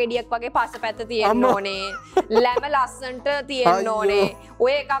 වට්ටක්ක ගෙඩියක් වගේ පසපැත්ත තියෙන්න ඕනේ. ලැම ලස්සනට තියෙන්න ඕනේ.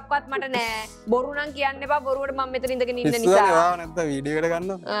 ඔය එකක්වත් මට නෑ. බොරු නම් කියන්න එපා. බොරුවට මම මෙතන ඉඳගෙන ඉන්න නිසා. ඉස්සරහ නැත්නම් වීඩියෝ එකට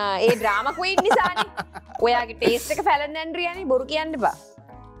ගන්නවා. ඒ ඩ්‍රාමා ක්වීන් නිසානේ. ඔයාගේ ටේස්ට් එක Fallon Andrea නේ බොරු කියන්න එපා.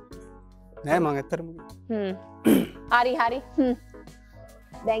 නෑ මං ඇත්තටම හරි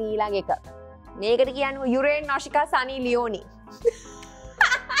දැන් ඊළඟ එක මේකට කියන්නේ Yureni Noshika Sunny Leone.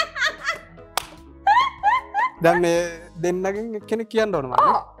 දැන් මේ දෙන්නගෙන් එක්කෙනෙක් කියන්න ඕන මම.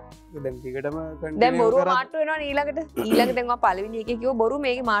 දැන් ටිකටම දැන් බොරු මාට්ටු වෙනවා ඊළඟට දැන් මම පළවෙනි එකේ කිව්ව බොරු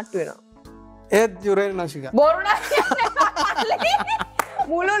මේකේ මාට්ටු වෙනවා. ඒත් Yureni Noshika. බොරු නෑ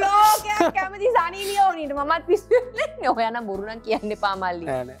මුළු ලෝකයක් කැමති Sunny Leoneට මමත් පිස්සු වෙන්නේ. ඔයා නම් බොරු නම් කියන්න එපා මල්ලි.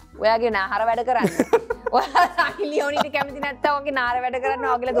 ඔයාගේ නාහර වැඩ කරන්න. ඔයා Sunny Leoneට කැමති නැත්තම් ඔයාගේ නාහර වැඩ කරන්න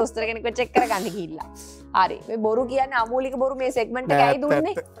ඔයාගේ දොස්තර කෙනෙක්ව චෙක් කරගන්න ගිහිල්ලා. හරි. මේ බොරු කියන්නේ අමූලික බොරු මේ සෙග්මන්ට් එක ඇයි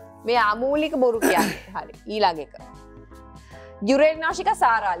දුන්නේ? මේ අමූලික බොරු කියන්නේ. හරි. ඊළඟ එක. Yureni Noshika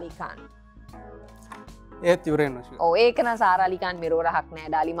Sara Ali Khan. ඒත් Yureni Noshika. ඔව් ඒක න Sara Ali Khan මෙලෝ රහක් නෑ.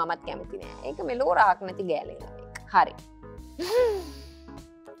 ඩාලි මමත් කැමති නෑ. ඒක මෙලෝ රහක් නැති ගෑලේ. හරි.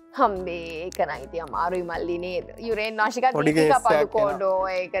 හම්බේ ඒක නම් ඉතින් අමාරුයි මල්ලි නේද? Yureni Noshika දීපිකා පදුකෝඩෝ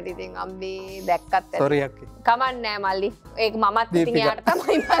ඒකට ඉතින් අම්බේ දැක්කත් ඇති. සෝරි අක්කේ. කමන්නේ නෑ මල්ලි. ඒක මමත් ඉතින් යාට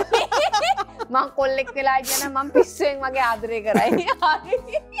තමයි මල්ලි. මං කොල්ලෙක් වෙලා කියන මං පිස්සුවෙන් වගේ ආදරේ කරයි.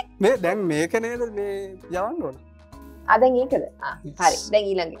 මේ දැන් මේක නේද මේ යවන්න ඕන. දැන් ඒකද? හරි. දැන්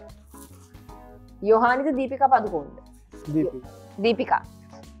ඊළඟ එක. යොහානිද Deepika පදුකෝන්ද? Deepika.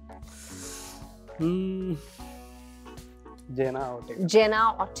 Jenna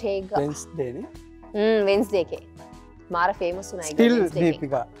Ortega. Wednesday නේ? Wednesday එකේ. මාර ෆේමස් උනායි Still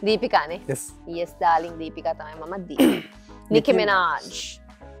Deepika. දීපිකා නේ? Yes darling දීපිකා තමයි මම දී. Nicki Minaj.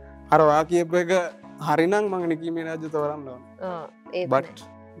 අර වා කියපු එක හරිනම් මම Nicki Minaj තෝරන්න ඕන.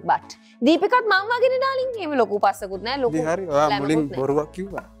 but දීපිකත් මං වගේනේ darling. එහෙම ලොකු පස්සකුත් නැහැ ලොකු. හරි. ඔයා මුලින් බොරුවක්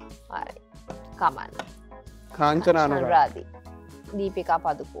කිව්වා. හරි. කමන්න. කාංචනා අනුරාධි. දීපිකා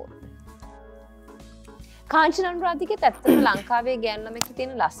පදුකෝන්. කාංචන අනුරාධිකේත් ඇත්තටම ලංකාවේ ගෑනු ළමෙක්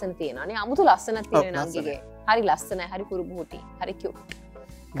තියෙන ලස්සන තියෙනවානේ. අමුතු ලස්සනක් තියෙන නංගිගේ. හරි ලස්සනයි, හරි කුරුබුහුටි, හරි කියුට්.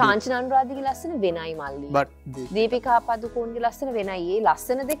 කාංචන අනුරාධිකේ ලස්සන වෙනයි මල්ලි. දීපිකා පදුකෝන්ගේ ලස්සන වෙනයි. ඒ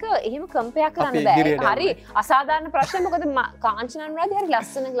ලස්සන දෙක එහෙම කම්පෙයාර් කරන්න බෑ. හරි අසාධාරණ ප්‍රශ්න. මොකද කාංචන අනුරාධි හරි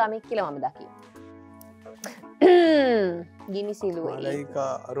ලස්සන ළමෙක් කියලා මම දකියි. ගිනි සිලුවේ.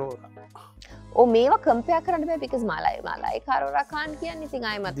 මලයිකා අරෝරා. මේවා කම්පෙයාර් කරන්න බෑ because මලයිකා අරෝරා ખાન කියන්නේ ඉතින්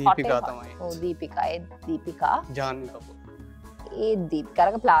ආයෙමත් දීපිකා තමයි. දීපිකා. ජාන්වි කපූර්.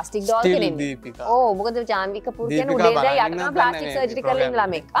 දීපිකාගේ ප්ලාස්ටික් ඩෝල් කෙනෙක්. මොකද ජාන්වි කපූර් කියන්නේ උඩේ ඉඳලා යටම ප්ලාස්ටික් සර්ජරි කරලා ඉන්න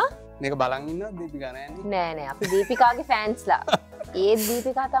ළමෙක්. මේක බලන් ඉන්නවද දීපිකා නෑනේ. නෑ අපි දීපිකාගේ ෆෑන්ස්ලා.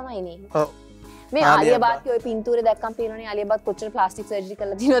 දීපිකා තමයිනේ. ඔව්. මේ ආලියා බාත්ගේ ওই පින්තූරේ දැක්කම පේනෝනේ ආලියා බාත් කොච්චර ප්ලාස්ටික් සර්ජරි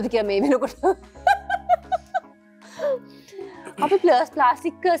කරලා තියෙනවද කියලා මේ වෙනකොට. අපි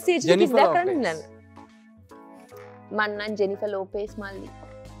ප්ලාස්ටික් සර්ජරි දැක්කම නෑ. මන්නම් ජෙනිෆර් ලෝපෙස් මල්ලි.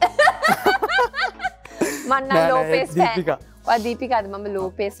 මන්නම් ලෝපෙස් ෆෑන්. ඔය දීපිකාද මම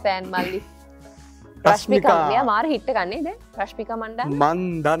ලෝපෙස් ෆෑන් මල්ලි. රශ්මිකා මෙයා මාර හිට් එක ගන්නේ දැන් රශ්මිකා මන් දන්නේ මන්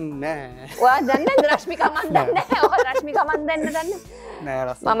දන්නේ නැහැ. ඔයා දන්නේ නැද්ද රශ්මිකා මන් දන්නේ නැහැ. ඔයා රශ්මිකා මන් දන්නේ නෑ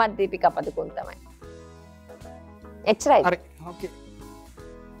රස. මමත් දීපිකා පදුකෝන් තමයි. එච්චරයි. හරි. ඕකේ.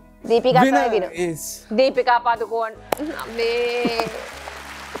 දීපිකා තමයි Winner දින. is දීපිකා පදුකෝන් මේ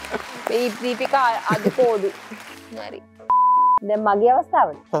දීපිකා අදුකෝදු. හරි. දැන් මගේ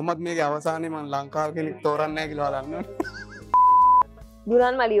අවස්ථාවද? කොහොමද මේකේ අවසානයේ මම ලංකාව කෙනෙක් තෝරන්නේ නැහැ කියලා දන්නවනේ.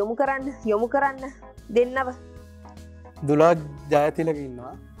 දුලාන් මලි යොමු කරන්න දෙන්නව. දුලා ජයතිලක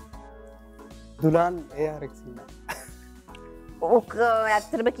ඉන්නවා. දුලාන් ARX ඉන්නවා. ඕක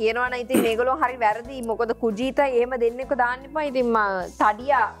ඇත්තටම කියනවා නම් ඉතින් මේගොල්ලෝ හරි වැරදි. මොකද කුජීතා එහෙම දෙන්නෙක්ව දාන්න එපා. ඉතින්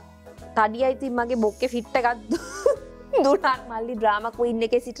තඩියා ඉතින් මගේ බොක්කේ ෆිට් එකක් දුලාන් මල්ලි ඩ්‍රාමා ක්වීන්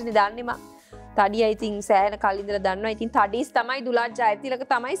එකේ සිටනේ දන්නේ මම. තඩියා ඉතින් සෑහෙන කලින් ඉඳලා දන්නවා. ඉතින් තඩීස් තමයි දුලා ජයතිලක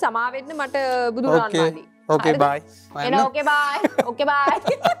තමයි සමා වෙන්න මට බුදුරාන් මල්ලි. Okay bye. එන okay bye. Okay bye.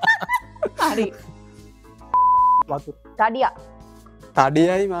 හරි. වතුර. තඩියා.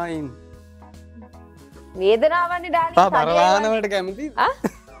 තඩියයි මායින්. වේදනාවන්නේ ඩාලි. බරවාන වලට කැමතිද?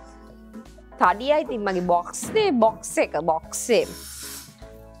 තඩියා ඉතින් මගේ බොක්ස් එක.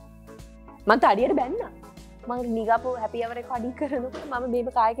 මම තඩියට බැන්නා. මම නිගාපු හැපි අවර් එක අඩි කරනකොට මම මේක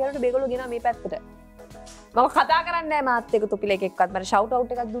කාය කරනකොට මේගොල්ලෝ ගෙනා මේ පැත්තට. මම කතා කරන්නේ නැහැ මාත් එක්ක තොපිල එකෙක්වත් මට ෂවුට්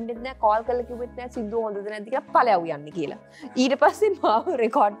අවුට් එකක් දුන්නෙත් නැහැ කෝල් කරලා කිව්වෙත් නැහැ සින්දු හොඳද නැද්ද කියලා ඵලයව යන්නේ කියලා. ඊට පස්සේ මාව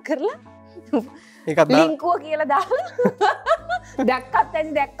රෙකෝඩ් කරලා ලින්කුව කියලා දාලා දැක්කත්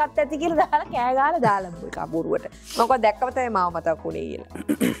ඇති කියලා දාලා කෑ ගහලා දාලා එක බොරුවට. මම කොහොමද දැක්කම තමයි මාව මතක් වුණේ කියලා.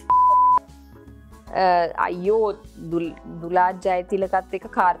 අයියෝ දුලා ජයතිලකත් එක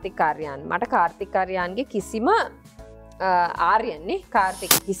කාර්තික් ආර්යයන් මට කාර්තික් ආර්යයන්ගේ කිසිම ආර්යන්නේ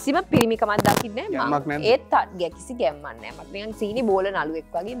කාර්තික කිසිම පිරිමිකමක් දකින්නේ නැහැ මම ඒත් කිසි ගැම්මක් නැහැ මට නිකන් සීනි බෝල නළුවෙක්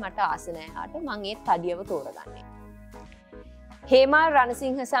වගේ මට ආස නැහැ හාට මම ඒත් තඩියව තෝරගන්නේ හේමා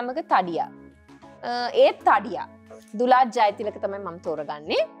රණසිංහ සමග තඩියා ඒත් තඩියා දුලා ජයතිලක තමයි මම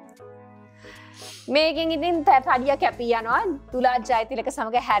තෝරගන්නේ මේකෙන් ඉතින් තඩියා කැපී යනවා දුලා ජයතිලක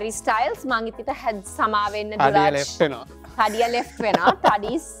සමග හැරි ස්ටයිල්ස් මං ඉතින් සමා වෙන්න දුලා ලෙෆ්ට් වෙනවා තඩිය ලෙෆ්ට් වෙනවා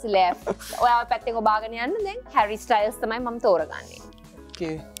තඩීස් ලෙෆ්ට් ඔයාව පැත්තෙන් ඔබාගෙන යන්න දැන් හැරි ස්ටයිල්ස් තමයි මම තෝරගන්නේ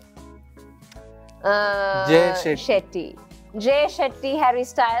ඕකේ ජේ ෂෙට්ටි හැරි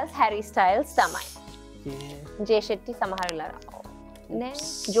ස්ටයිල්ස් තමයි ජේ ෂෙට්ටි සමහර වෙලාවට නෑ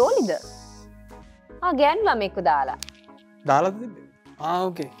ජෝලිද ගෑනු ළමෙක්ව දාලා තිබ්බේ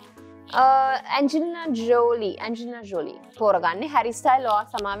ඕකේ ඇන්ජලිනා ජෝලි තෝරගන්නේ හැරි ස්ටයිල් ඔයා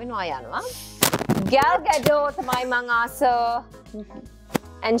සමා වෙනවා යනවා Galgado තමයි මං ආස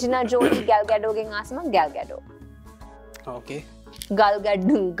ඇන්ජලිනා ජෝලි Galgadoගෙන් ආස මං Galgado ඕකේ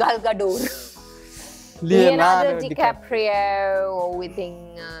Galgador Leonardo DiCaprio ඉතින්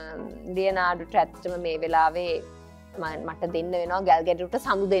ලියනාඩෝට ඇත්තටම මේ වෙලාවේ මට දෙන්න වෙනවා Galgadoට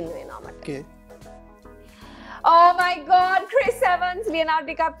සමු දෙන්න වෙනවා මට Oh my god Chris Evans Leonardo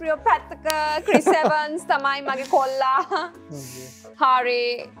DiCaprio පැත්තක Chris Evans තමයි මගේ කොල්ලා හරි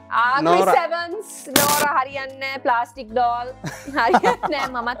Chris Evans Nora හරියන්නේ ප්ලාස්ටික් ඩෝල් හරියන්නේ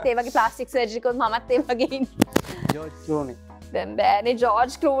මමත් ඒ වගේ ප්ලාස්ටික් සර්ජරි කරොත් මමත් ඒ වගේ ජෝර්ජ් ක්ලූනි දැන් බෑනේ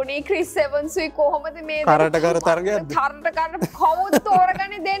ජෝර්ජ් ක්ලූනි Chris Evans උයි කොහොමද මේ කරට තරගයක්ද කවුද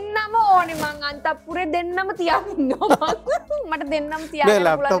තෝරගන්නේ දෙන්නම ඕනේ මං අන්තපුරේ දෙන්නම තියාගෙන ඉන්නවා මට දෙන්නම තියාගෙන මේ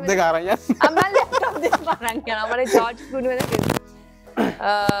ලැප්ටොප් දෙක අරන් යන්න අම්ම ලැප්ටොප් දෙක අරන් යනවා මට ජෝර්ජ් ක්ලූනි වෙන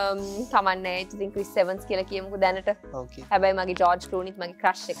තමන්නේ ඉතින් Chris Evans කියලා කියමුකෝ දැනට හැබැයි මගේ ජෝර්ජ් ක්ලූනිත් මගේ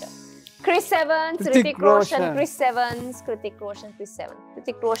ක්‍රෂ් එක Chris Evans Hrithik Roshan Chris Evans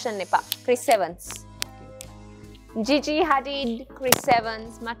එපා Chris Evans Gigi Hadid Chris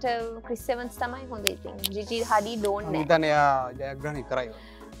Evans මට Chris Evans තමයි හොඳ ඉතින් Gigi Hadid ඕනේ නැහැ හිතන්නේ යා ජයග්‍රහණය කරයි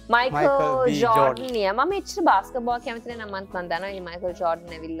Michael Jordan යා මම එච්චර බාස්කට්බෝල් කැමති නැහැ නම් මම දන්නවා Michael Jordan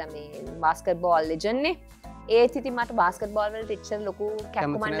ඇවිල්ලා මේ බාස්කට්බෝල් ලෙජන්ඩ් නේ ඒත් ඉතින් මට බාස්කට්බෝල් වලට එච්චර ලොකු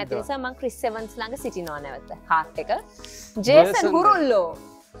කැක්කුමක් නැති නිසා මම Chris Evans ළඟ සිටිනවා නැවත හાર્ට් එක Jason Derulo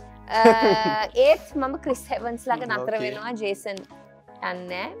ඒත් මම Chris Evans ළඟ නතර වෙනවා Jason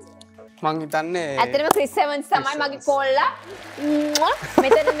යන්නේ මං හිතන්නේ ඇත්තටම Chris Evans තමයි මගේ කොල්ලා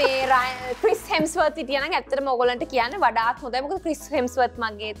මෙතන මේ Chris Hemsworth හිටියා නම් ඇත්තටම ඔයගොල්ලන්ට කියන්න වඩාත් හොඳයි මොකද Chris Hemsworth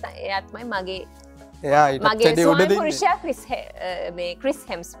මගේ එයා තමයි මගේ එයා ඊට පස්සේ උඩ දෙන්නේ පුරුෂයා Chris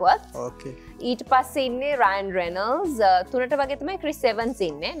Hemsworth ඕකේ ඊට පස්සේ ඉන්නේ Ryan Reynolds තුනට වගේ තමයි Chris Evans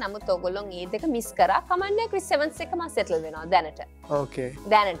ඉන්නේ නමුත් ඔයගොල්ලෝ මේ දෙක මිස් කරා කමන්නේ Chris Evans එක මම සෙටල් වෙනවා දැනට ඕකේ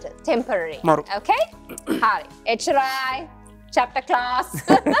දැනට temporary okay හරි එච්චරයි chapter class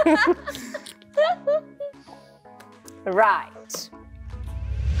right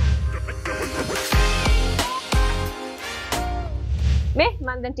මේ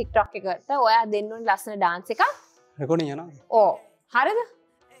මම දැන් TikTok එකට ඔයා දෙන්න ඕනේ ලස්සන dance එකක් රෙකෝඩින් යනවා ඕ හරිද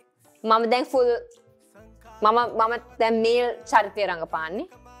මම දැන් full මම දැන් මේල් චරිතය රඟපාන්නේ.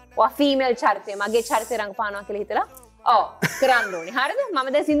 ඔයා ෆීමේල් චරිතය මගේ චරිතය රඟපානවා කියලා හිතලා ඔව් කරන්න ඕනේ. හරිද? මම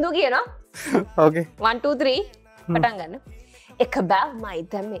දැන් සින්දුව කියනවා. ඕකේ. 1 2 3 පටන් ගන්න. එක බෑමයි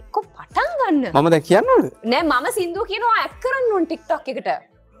දැන් මේක පටන් ගන්න. මම දැන් කියන්න ඕනද? නෑ මම සින්දුව කියනවා ඇඩ් කරන්න ඕන TikTok එකට.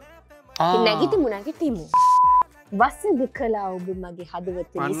 නැගිටිමු. වසඳ කලා ඔබ මගේ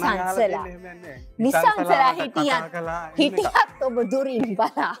හදවත නිසංසලා. නිසංසලා හිටියත් ඔබ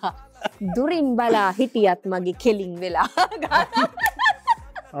දුරින් බලා හිටියත් මගේ කෙලින් වෙලා.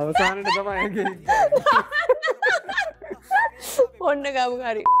 අවසානට තමයි ඔන්න ගමු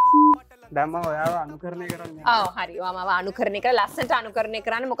හරි. දැම්ම ඔයාව අනුකරණය කරන්න. ඔව් හරි. මම අනුකරණය කරලා ලස්සනට අනුකරණය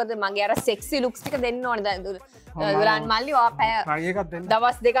කරන්න. මොකද මගේ අර සෙක්සි ලුක්ස් ටික දෙන්න ඕනේ. දැන් දුලාන් මල්ලි ඔයා පැය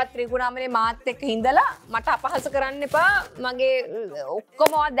දවස් දෙකක් ත්‍රිකුණාමලේ මාත් එක්ක හිඳලා මට අපහාස කරන්න එපා. මගේ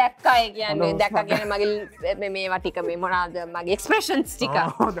ඔක්කොම දැක්කා ඒ කියන්නේ. දැක්කා කියන්නේ මගේ මේවා ටික මේ මොනවාද මගේ එක්ස්ප්‍රෙෂන්ස් ටික.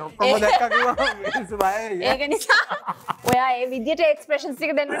 ඔක්කොම දැක්කා කිව්වා මිනිස්සු බයයි. ඒක නිසා ඔයා ඒ විදියට එක්ස්ප්‍රෙෂන්ස්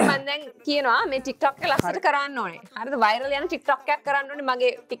ටික දෙන්නට මම දැන් කියනවා මේ TikTok එක ලස්සට කරන්න ඕනේ. හරිද? වයිරල් යන TikTok එකක් කරන්න ඕනේ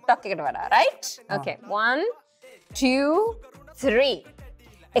මගේ TikTok එකට වඩා. Right? Okay. 1 2 3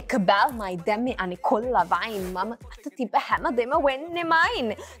 එක බැල්මයි දැම්මේ අනේ කොල්ලා වයින් මම අත තිබ හැම දෙම වෙන්නේ මයින්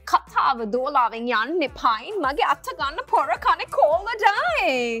කතාව දෝලාවෙන් යන්නේ පයින් මගේ අත ගන්න පොර කනේ කොල්ලා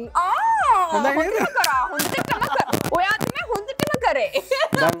ඩයින් හොඳටම කරා ඔයා තමයි හොඳටම කරේ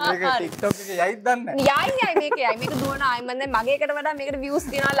දැන් මේක TikTok එකේ යයිද දන්නේ යයි මේක දුවන ආයි මම දැන් මගේ එකට වඩා මේකට views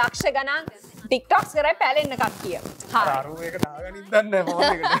දිනවා ලක්ෂ ගණන් TikToks කරේ පැලෙන්න කට්ටිය හරි අරු ඒක දාගනින් දන්නේ ෆෝන්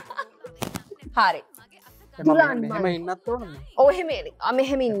එකට හරි දුලාන් මෙහෙම ඉන්නත් ඕනේ. ඔව් එහෙම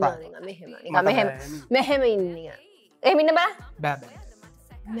මෙහෙම ඉන්න ඕනේ. මෙහෙම ඉන්නේ. එහෙම ඉන්න බෑ? බෑ.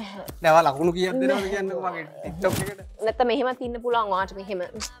 නෑ ලකුණු කීයක් දෙනවද කියන්නකෝ මගේ TikTok එකට. නැත්නම් මෙහෙමත් ඉන්න පුළුවන් ඔයාට මෙහෙම.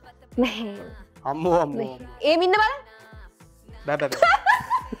 අම්මෝ. එහෙම ඉන්න බලන්න. බෑ.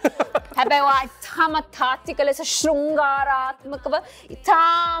 හැබැයි ඔයා ඉතාමත් තාත්තික ලෙස ශෘංගාරාත්මකව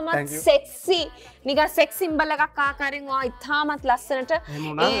ඉතාමත් සෙක්සි නිකන් සෙක්ස් සිම්බල් එකක් ආකාරයෙන් ඔයා ඉතාමත් ලස්සනට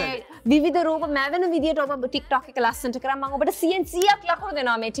ඒ විවිධ රූප මැවෙන විදියට ඔබ TikTok එක ලස්සනට කරා මම ඔබට 100ක් ලකුණු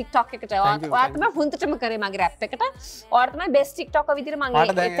දෙනවා මේ TikTok එකට. ඔයා තමයි හොඳටම කරේ මගේ රැප් එකට. ඔයාට තමයි බෙස්ට් TikToker විදියට මම ඒ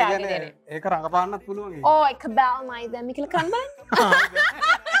ටැග් දෙන්නේ. ඒක රඟපාන්නත් පුළුවන්. ඕ එක බෑමයි දැන් මිකල කරන්න බෑ.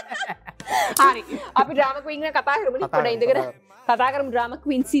 හරි. අපි Dramaqueen ගැන කතා කරමු පොඩ්ඩක් ඉඳගෙන. කතා කරමු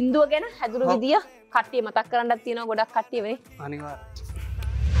Dramaqueen සින්දුව ගැන හැදුණු විදිය කට්ටිය මතක් කරන්නත් තියෙනවා ගොඩක් කට්ටිය වෙන්නේ. අනිවාර්යයෙන්.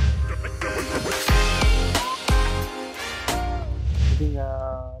 ඉතින්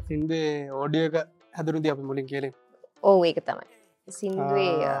සින්දුවේ ඔඩියෝ එක හැදුණු විදිය අපි මුලින් කියලේ. ඔව් ඒක තමයි.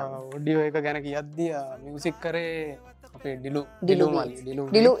 සින්දුවේ ඔඩියෝ එක ගැන කියද්දී මියුසික් කරේ අපේ ඩිලු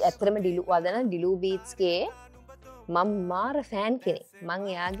ඇත්තටම ඩිලු වදන ඩිලු බීට්ස්ගේ මම මාර ෆෑන් කෙනෙක්. මං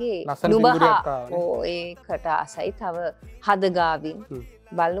එයාගේ නුබහා ඒකට ආසයි තව හදගාවින්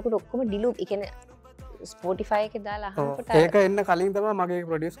බලනකොට ඔක්කොම ඩිලු ඒ කියන්නේ Spotify එකේ දාලා අහනකොට ඒක එන්න කලින් තමයි මගේ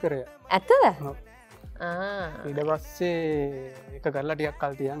ප්‍රොඩියුස් කරේ. ඇත්තද? ඊට පස්සේ ඒක කරලා ටිකක්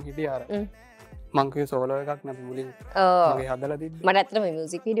කල් තියන් හිටියා අර. මං කිව්වේ සෝලෝ එකක් නැති මුලින් මගේ හදලා තිබ්බේ. මට ඇත්තටම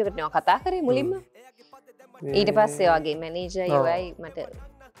මියුසික් වීඩියෝ එකට නෝ කතා කරේ මුලින්ම. ඊට පස්සේ වගේ මැනේජර් යවයි මට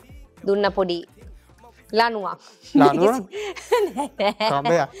දුන්න පොඩි ලනුවක්.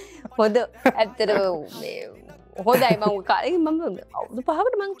 හොඳ ඇත්තට හොඳයි මම කාලේ මම අවුරුදු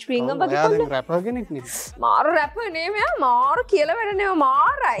 5කට මම ට්‍රින්ගම් වගේ කොල්ල රැපර් කෙනෙක් නේ. මාර රැපර් නේ මෙයා මාර කියලා වැඩ නේ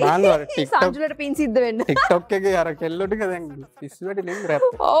මාරයි. සංජුලට පින් සිද්ධ වෙන්න. TikTok එකේ අර කෙල්ලෝ ටික දැන් පිස්සු වැටි ලින්ක් රැප්.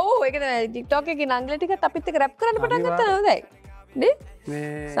 ඔව් ඒක තමයි TikTok එකේ නංගල ටිකත් අපිත් එක්ක රැප් කරන්න පටන් ගත්තා නේද? නේ? මේ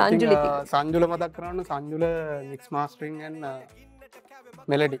සංජුල මතක් කරන්න සංජුල මික්ස් මාස්ටරින් and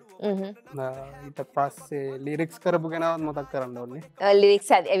මෙලඩි ඊට පස්සේ ලිරික්ස් කරපු කෙනාවත් මතක් කරන්න ඕනේ. ලිරික්ස්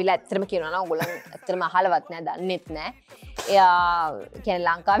ඇවිල්ලා ඇත්තටම කියනවා නම් ඔයගොල්ලෝ ඇත්තටම අහලවත් නෑ දන්නෙත් නෑ. එයා කියන්නේ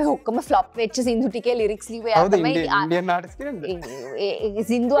ලංකාවේ ඔක්කොම ෆ්ලොප් වෙච්ච සින්දු ටිකේ ලිරික්ස් ලිව්වේ එයා තමයි. ඉන්දියන් ආටිස්ට් කෙනෙක්ද? ඒ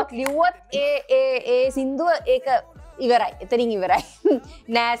සින්දුවක් ලිව්වොත් ඒ සින්දුව ඒක ඉවරයි. එතනින් ඉවරයි.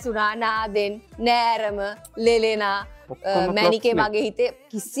 නෑසුනා නාදෙන් නෑරම ලෙලෙනා මැනිකේ මගේ හිතේ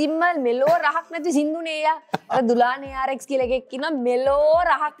කිසිම මෙලෝ රහක් නැති සින්දුනේ එයා. අර දුලාන් ARX කියලා එකෙක් ඉන්නවා මෙලෝ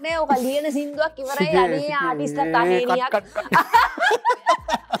රහක් නෑ. ඔක ලියන සින්දුවක් ඉවරයි. අනේ ආටිස්ට්ලා තහේනියක්.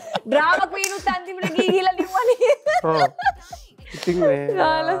 Dramaqueen උත් අන්තිමට ගිහිල්ලා ලිව්වනේ. ඔව්. ඉතින්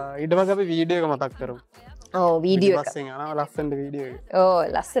ඊට පස්සේ අපි වීඩියෝ එක මතක් කරමු. ඔව් වීඩියෝ එක. පස්සේ යනවා ලස්සනට වීඩියෝ එක. ඔව්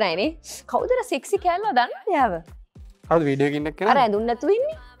ලස්සනයිනේ. කවුද සෙක්සි කැල්ලෝ දන්නවද යාව? කවුද වීඩියෝ එකකින් එක්ක අර ඇඳුම් නැතුව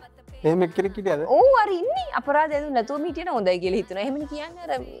ඉන්නේ. එහෙම එක්කෙනෙක් හිටියද? ඔව් අර ඉන්නේ අපරාධ ඇඳුම් නැතුව හිටියන හොඳයි කියලා හිතුණා. එහෙමනේ කියන්නේ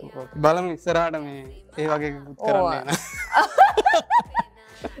අර බලමු ඉස්සරහට මේ ඒ වගේ කරන්නේ නෑ.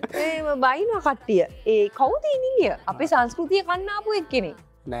 ඒම බයිනවා කට්ටිය. ඒ කවුද ඉන්නේ? අපේ සංස්කෘතිය කන්න ආපු එක්කෙනෙක්.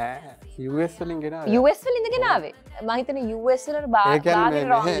 නෑ US වලින් ගෙනාවා. US වලින්ද ගෙනාවේ? මම හිතන්නේ US වලට බාහිර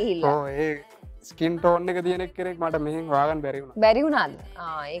රෝන් ගිහිල්ලා. ඔව් ඒ ස්කින් ටෝන් එක තියෙන කෙනෙක් මට මෙහෙන් හොයාගන්න බැරි වුණා. බැරි වුණාද?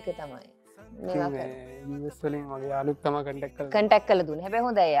 ඒක තමයි. US වලින් මගේ යාළුවෙක් තමයි කන්ටැක්ට් කරලා දුන්නේ. හැබැයි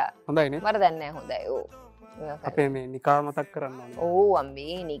හොඳයි යා. හොඳයිනේ. වරදක් නැහැ හොඳයි. ඔව්. අපේ මේ නිකා මතක් කරන්න ඕනේ. ඕ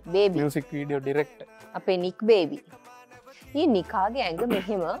අම්මේ නික් බේබි. Music video director. අපේ නික් බේබි. මේ නිකාගේ ඇඟ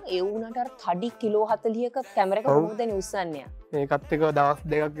මෙහෙම ඒ වුණාට අර තඩි කිලෝ 40ක කැමරාවක කොහොමද උස්සන්නේ? ඒකත් එක දවස්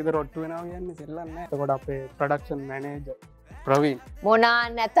දෙකක් විතර ඔට්ටු වෙනවා කියන්නේ සෙල්ලම් නෑ. එතකොට අපේ ප්‍රොඩක්ෂන් මැනේජර් ප්‍රවීන් මොනා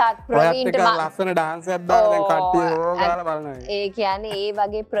නැතත් ප්‍රවීන්ට ලස්සන ඩාන්ස් එකක් දාලා දැන් කට්ටිය ඕගාලා බලනවා. ඒ කියන්නේ ඒ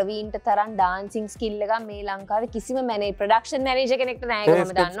වගේ ප්‍රවීන්ට තරම් ඩාන්සින් ස්කිල් එකක් මේ ලංකාවේ කිසිම ප්‍රොඩක්ෂන් මැනේජර් කෙනෙක්ට නැහැ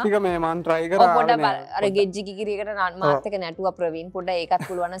කොහොමද දන්නව? ටික මේ මම try කරා. පොඩ්ඩක් අර ගෙජ්ජි කිකිරියකට මාත් එක නැටුවා ප්‍රවීන් පොඩ්ඩක් ඒකත්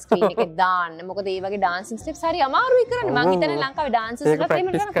පුළුවන් නම් ස්ක්‍රීන් එකේ දාන්න. මොකද ඒ වගේ ඩාන්සින් ස්ටෙප්ස් හරි අමාරුයි කරන්න. මං හිතන්නේ ලංකාවේ ඩාන්සර්ස් ලා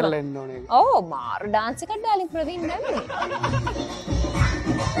ප්‍රැක්ටිස් කරලා එන්න ඕනේ. ඔව් මාර ඩාන්ස් එකක් ඩාලින් ප්‍රවීන් නෑනේ.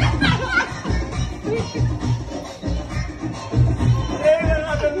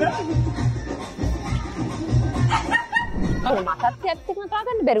 මටත් ඇත්තටම කතා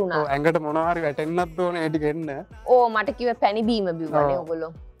කරන්න බැරි වුණා. ඔව් ඇඟට මොනවා හරි වැටෙන්නත් ඕනේ ඒ ටික එන්න. ඕ මට කිව්වේ පැණි බීම බිව්වනේ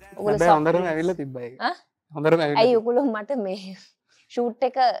ඔයගොල්ලෝ. ඔයගොල්ලෝ හොඳටම ඇවිල්ලා තිබ්බා ඒක. හොඳටම ඇවිල්ලා. අයි ඔයගොල්ලෝ මට මේ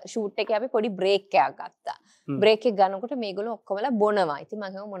ෂූට් එකේ අපි පොඩි බ්‍රේක් එකක් ගත්තා. බ්‍රේක් එක ගන්නකොට මේගොල්ලෝ ඔක්කොමලා බොනවා. ඉතින් මම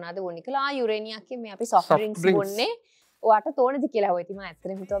කිව්වා මොනවද බොන්නේ කියලා. යුරේනියාගේ මේ අපි සොෆ්ට් ඩ්‍රින්ක්ස් බොන්නේ. ඔයාට තෝරනද කියලා හොය. ඉතින් මම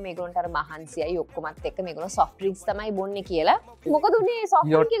ඇත්තටම හිතුවා මේගොල්ලන්ට අර මහන්සියයි ඔක්කොමත් එක්ක මේගොල්ලෝ සොෆ්ට් ඩ්‍රින්ක්ස් තමයි බොන්නේ කියලා. මොකද උනේ සොෆ්ට්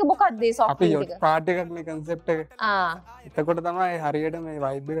ඩ්‍රින්ක් එක මොකක්ද ඒ සොෆ්ට් ඩ්‍රින්ක් එක? පාට් එකක් නේ කන්සෙප්ට් එක. එතකොට තමයි හරියට මේ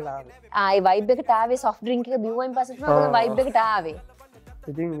වයිබ් එකට ආවේ. ඒ වයිබ් එකට ආවේ සොෆ්ට් ඩ්‍රින්ක් එක බිව්වයින් පස්සේ තමයි ඔය වයිබ් එකට ආවේ.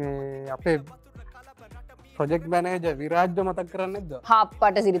 ඉතින් මේ අපේ ප්‍රොජෙක්ට් මැනේජර් විරාජ්ව මතක් කරන්නේ නැද්ද?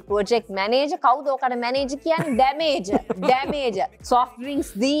 හප්පට සිරි ප්‍රොජෙක්ට් මැනේජර් කවුද ඔකට මැනේජර් කියන්නේ? ඩැමේජ් සොෆ්ට්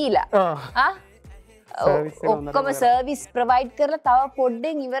ඩ්‍රින්ක්ස් දීලා. ඔක්කොම සර්විස් ප්‍රොවයිඩ් කරලා තව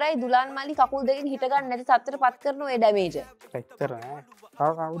පොඩ්ඩෙන් ඉවරයි දුලාන් මල්ලි කකුල් දෙකෙන් හිට ගන්න නැති තත්ත්වයට පත් කරන ඔය ඩැමේජ්. එච්චර නෑ. තව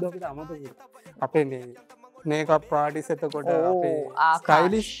කවුද අපිට අමතක අපේ මේ මේකප් ආටිස්ට් එතකොට අපේ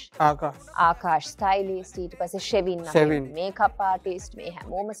ස්ටයිලිෂ් ආකාශ් ස්ටයිලිස්ට් ඊට පස්සේ ෂෙවින් මේකප් ආටිස්ට් මේ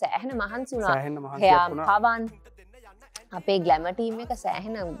හැමෝම සෑහෙන මහන්සි වුණා. හයාම් පවන් අපේ ග්ලැමර් ටීම් එක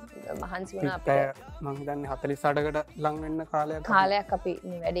සෑහෙන මහන්සි වුණා අපිට. මම හිතන්නේ 48කට ලඟ වෙන්න කාලයක් අපි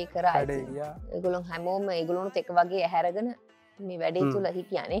මේ වැඩේ කරා. ඒගොල්ලෝ හැමෝම ඒගොල්ලොන්ට එක වගේ ඇහැරගෙන මේ වැඩේ තුල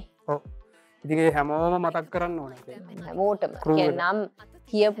හිටියානේ. ඔව්. ඉතින් ඒ හැමෝම මතක් කරන්න ඕනේ. හැමෝටම කියන්නේ නම්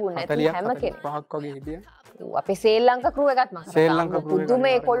කියපු නැති හැම කෙනෙක්. පහක් වගේ හිටියා. අපේ ශ්‍රී ලංකා ක්‍රූ එකත් මම ශ්‍රී ලංකා පුදුම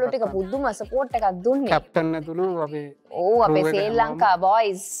ඒ කොල්ලෝ ටික පුදුම සපෝට් එකක් දුන්නේ. කැප්ටන් ඇතුළු අපේ ඔව් අපේ ශ්‍රී ලංකා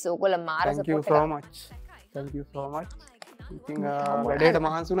බොයිස් ඕගොල්ලෝ මාර සපෝට් එකක්. Thank you so much. ඉතින් වැඩේට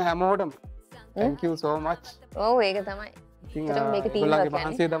මහන්සි වුණ හැමෝටම thank you so much. ඔව් ඒක තමයි. ඉතින් මේක ටීම් වර්ක් කියන්නේ.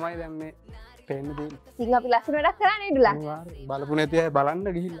 මහන්සිය තමයි දැන් මේ පේන්න තියෙන්නේ. ඉතින් අපි ලස්සන වැඩක් කරන්නේ ඩුලා. බලපු නැති අය බලන්න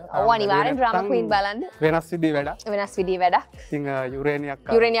ගිහිල්ලා. ඔව් අනිවාර්යෙන් ඩ්‍රාමා ක්වීන් බලන්න. වෙනස් විදිහේ වැඩක්. ඉතින් යුරේනි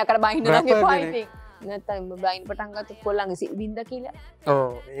අක්කට බයින්න නම් එපා ඉතින්. නැත්තම් බයින් පටන් ගත්තොත් කොල්ලන්ගේ සිල් බින්ද කියලා.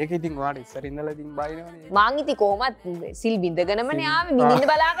 ඔව් ඒක ඉතින් ඔයාට ඉස්සර ඉඳලා ඉතින් බයිනවනේ. මං ඉතින් කොහොමත් සිල් බින්දගෙනමනේ ආවේ. බින්දින්න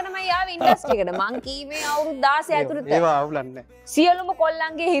බලාගෙනමයි ආවේ ඉන්ඩස්ට්‍රි එකට. මං කීවේ අවුරුදු 16 ඇතුළත. ඒවා අවුලන්නේ. සියලුම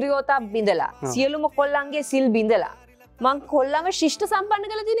කොල්ලන්ගේ හිරියෝතක් බින්දලා. සියලුම කොල්ලන්ගේ සිල් බින්දලා. මං කොල්ලන්ව ශිෂ්ට සම්පන්න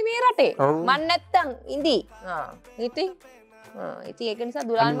කරලා තියෙන මේ රටේ. මං නැත්තම් ඉඳි. ඉතින් ඒක නිසා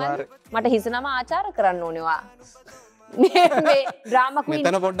දුලාන් මට හිස නම ආචාර කරන්න ඕනේ ඔයා. මේ ඩ්‍රාමා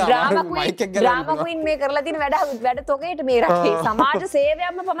මේ කරලා තියෙන වැඩ තොගේට මේ රටේ සමාජ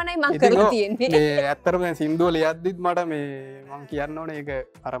සේවයක්ම පමණයි මම කරලා තියෙන්නේ. මේ ඇත්තටම සින්දුව ලියද්දිත් මට මේ මම කියන්න ඕනේ ඒක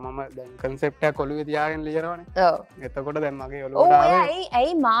අර මම දැන් කන්සෙප්ට් එකක් ඔළුවේ තියාගෙන ලියනවනේ. ඔව්. එතකොට දැන් මගේ ඔළුවට ආවේ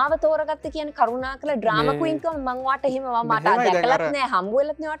ඇයි මාව තෝරගත්ත කියන්නේ කරුණාකර ඩ්‍රාමා ක්වීන් කම මං වාට එහෙම මට දැකලත් නෑ හම්බ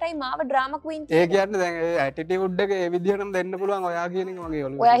වෙලත් නෑ වටයි මාව ඩ්‍රාමා ක්වීන් ඒ කියන්නේ දැන් ඒ ඇටිටියුඩ් එක ඒ විදිහටම දෙන්න පුළුවන් ඔයා කියන එක මගේ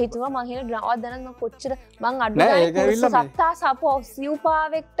ඔළුවේ. ඔයා හිතුවා මං කියන ඩ්‍රාමා දැනන් මම කොච්චර මං අඩු සත්තා සපෝ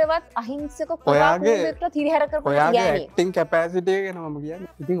සිව්පාවෙක්ටවත් අහිංසක කොයාගේට හිරිහැර කරපු ඔයාගේ ඇක්ටිං කැපැසිටි එක ගැන මම කියන්නේ.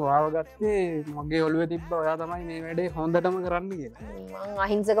 ඉතින් ඔයාව ගත්තේ මගේ ඔළුවේ තිබ්බ ඔයා තමයි මේ වැඩේ හොඳටම කරන්න කියලා. මං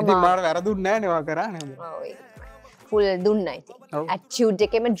අහිංසක ඉතින් මාර වැරදුන්නේ නැහැ නේ ඔයා කරානේ. ඔව් ඒක තමයි. ෆුල් දුන්නා ඉතින්. ඇටිටියුඩ්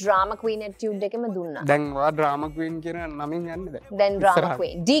එකේම ඩ්‍රාමා ක්වීන් ඇටිටියුඩ් එකේම දුන්නා. දැන් ඔයා ඩ්‍රාමා ක්වීන් කියන නමින් යන්නේ දැන්. දැන් ඩ්‍රාමා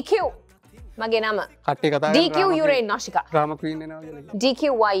ක්වීන් DQ මගේ නම. කට්ටිය කතා කරන්නේ DQ යුරේනි නොෂිකා. ඩ්‍රාමා ක්වීන් එනවා කියලා.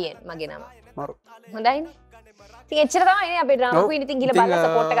 DQYN මගේ නම. මරු. හොඳයිනේ. ඉතින් එච්චර තමයි අපේ ඩ්‍රාමා ක්වීන් ඉතින් ගිහලා බලලා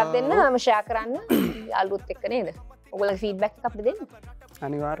සපෝට් එකක් දෙන්න මම ෂෙයා කරන්න යාළුවොත් එක්ක නේද ඔයගොල්ලන්ගේ ෆීඩ්බැක් එක අපිට දෙන්න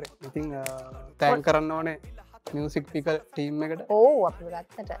අනිවාර්යයෙන් ඉතින් තෑන්ක් කරන්න ඕනේ මියුසික් පිකල් ටීම් එකට ඔව් අපි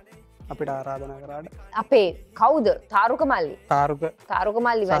ගත්තට අපිට ආරාධනා කරාට අපේ කවුද තාරුක මල්ලි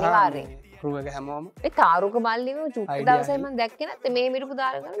මල්ලි අනිවාර්යයෙන් ක්‍රූ එක හැමෝම ඒ තාරුක මල්ලිව චුට්ට දවසයි මම දැක්කේ නැත්නම් මේ මිරිකු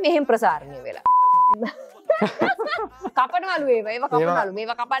දාලා මෙහෙම ප්‍රසාරණය වෙලා කපනවලු ඒව කපනවලු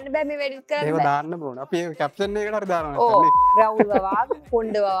මේවා කපන්න බෑ මේ වැඩි කරන්න ඒව බෑ. දාන්න ඕන. අපි ඒ කැප්ෂන් එකකට හරි දානවා ඕ නැත්නම් රවුල් වවා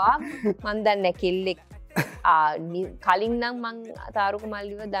කොණ්ඩ වවා මන් දන්නේ කෙල්ලෙක් කලින් නම් මං තාරුක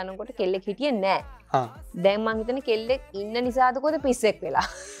මල්ලිව දනකොට කෙල්ලෙක් හිටියේ නෑ. දැන් මං හිතන්නේ කෙල්ලෙක් ඉන්න නිසාදකොද පිස්සෙක් වෙලා.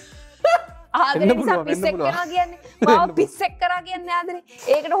 ආදරේ නිසා පිස්සෙක් වෙනවා කියන්නේ මාව පිස්සෙක් කරා කියන්නේ ආදරේ.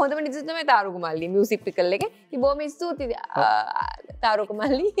 ඒකට හොඳම නිදසුන තමයි තාරුක මල්ලි මියුසික් පිකල් එකේ. ඉතින් බොහොම ස්තුතියි තාරුක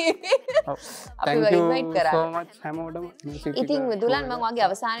මල්ලි. thank you so much හැමෝටම මියුසික් ඉතින් දුලන් මම වාගේ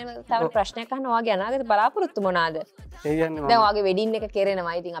අවසානයේ තව ප්‍රශ්නයක් අහනවා වාගේ අනාගත බලාපොරොත්තු මොනවාද? ඒ කියන්නේ දැන් වාගේ වෙඩින් එක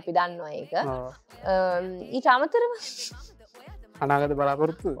කෙරෙනවා. ඉතින් අපි දන්නවා ඒක. ඊට අමතරව අනාගත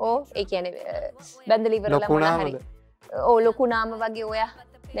බලාපොරොත්තු ඒ කියන්නේ බැඳලා ඉවරලා මොනවා හරි. ලොකු නාම වගේ ඔයා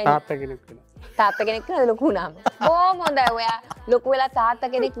තාත්තා කෙනෙක් වෙනවා. තාත්තා කෙනෙක් වෙනවා ලොකු නාම. බොහොම හොඳයි ඔයා ලොකු වෙලා තාත්තා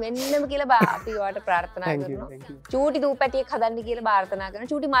කෙනෙක් වෙන්නම කියලා අපි ඔයාට ප්‍රාර්ථනා කරනවා. චූටි දූපැටියෙක් හදන්න කියලා ප්‍රාර්ථනා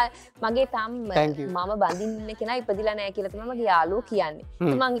කරනවා. චූටි මගේ මම බඳින්න කෙනා ඉපදිලා නැහැ කියලා තමයි මගේ යාළුවෝ කියන්නේ.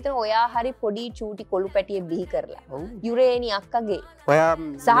 මම හිතනවා ඔයා හරි පොඩි චූටි කොළු පැටියෙක් බිහි කරලා. යුරේනි අක්කගේ ඔයා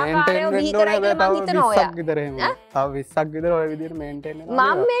සහකාරයෝ බිහි කරයි කියලා මම හිතනවා ඔයා. විතර එහෙම. තව 20ක් විතර ඔය විදිහට මේන්ටේන් කරනවා.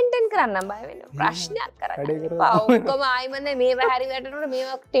 මම මේන්ටේන් කරන්නම් බය වෙන්න. ප්‍රශ්නයක් කරන්න. ඔක්කොම ආයිමද මේව හැරි වැටෙනකොට මේව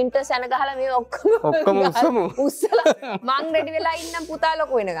ටින්ටර් සැන ගහලා මේව ඔක්කොම උස්සමු. උස්සලා මං රෙඩි වෙලා ඉන්නම් පුතා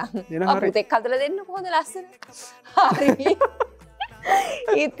ලොකු වෙනකම්. පුතෙක් හදලා දෙන්න කොහොමද ලස්සන. හරි.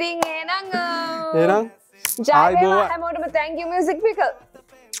 ඉතින් එහෙනම් ජය හැමෝටම thank you music pickle.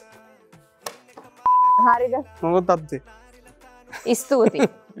 හරිද? මොකක්ද අද්දේ? ස්තුතියි.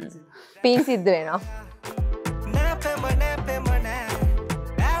 පින් සිද්ධ වෙනවා.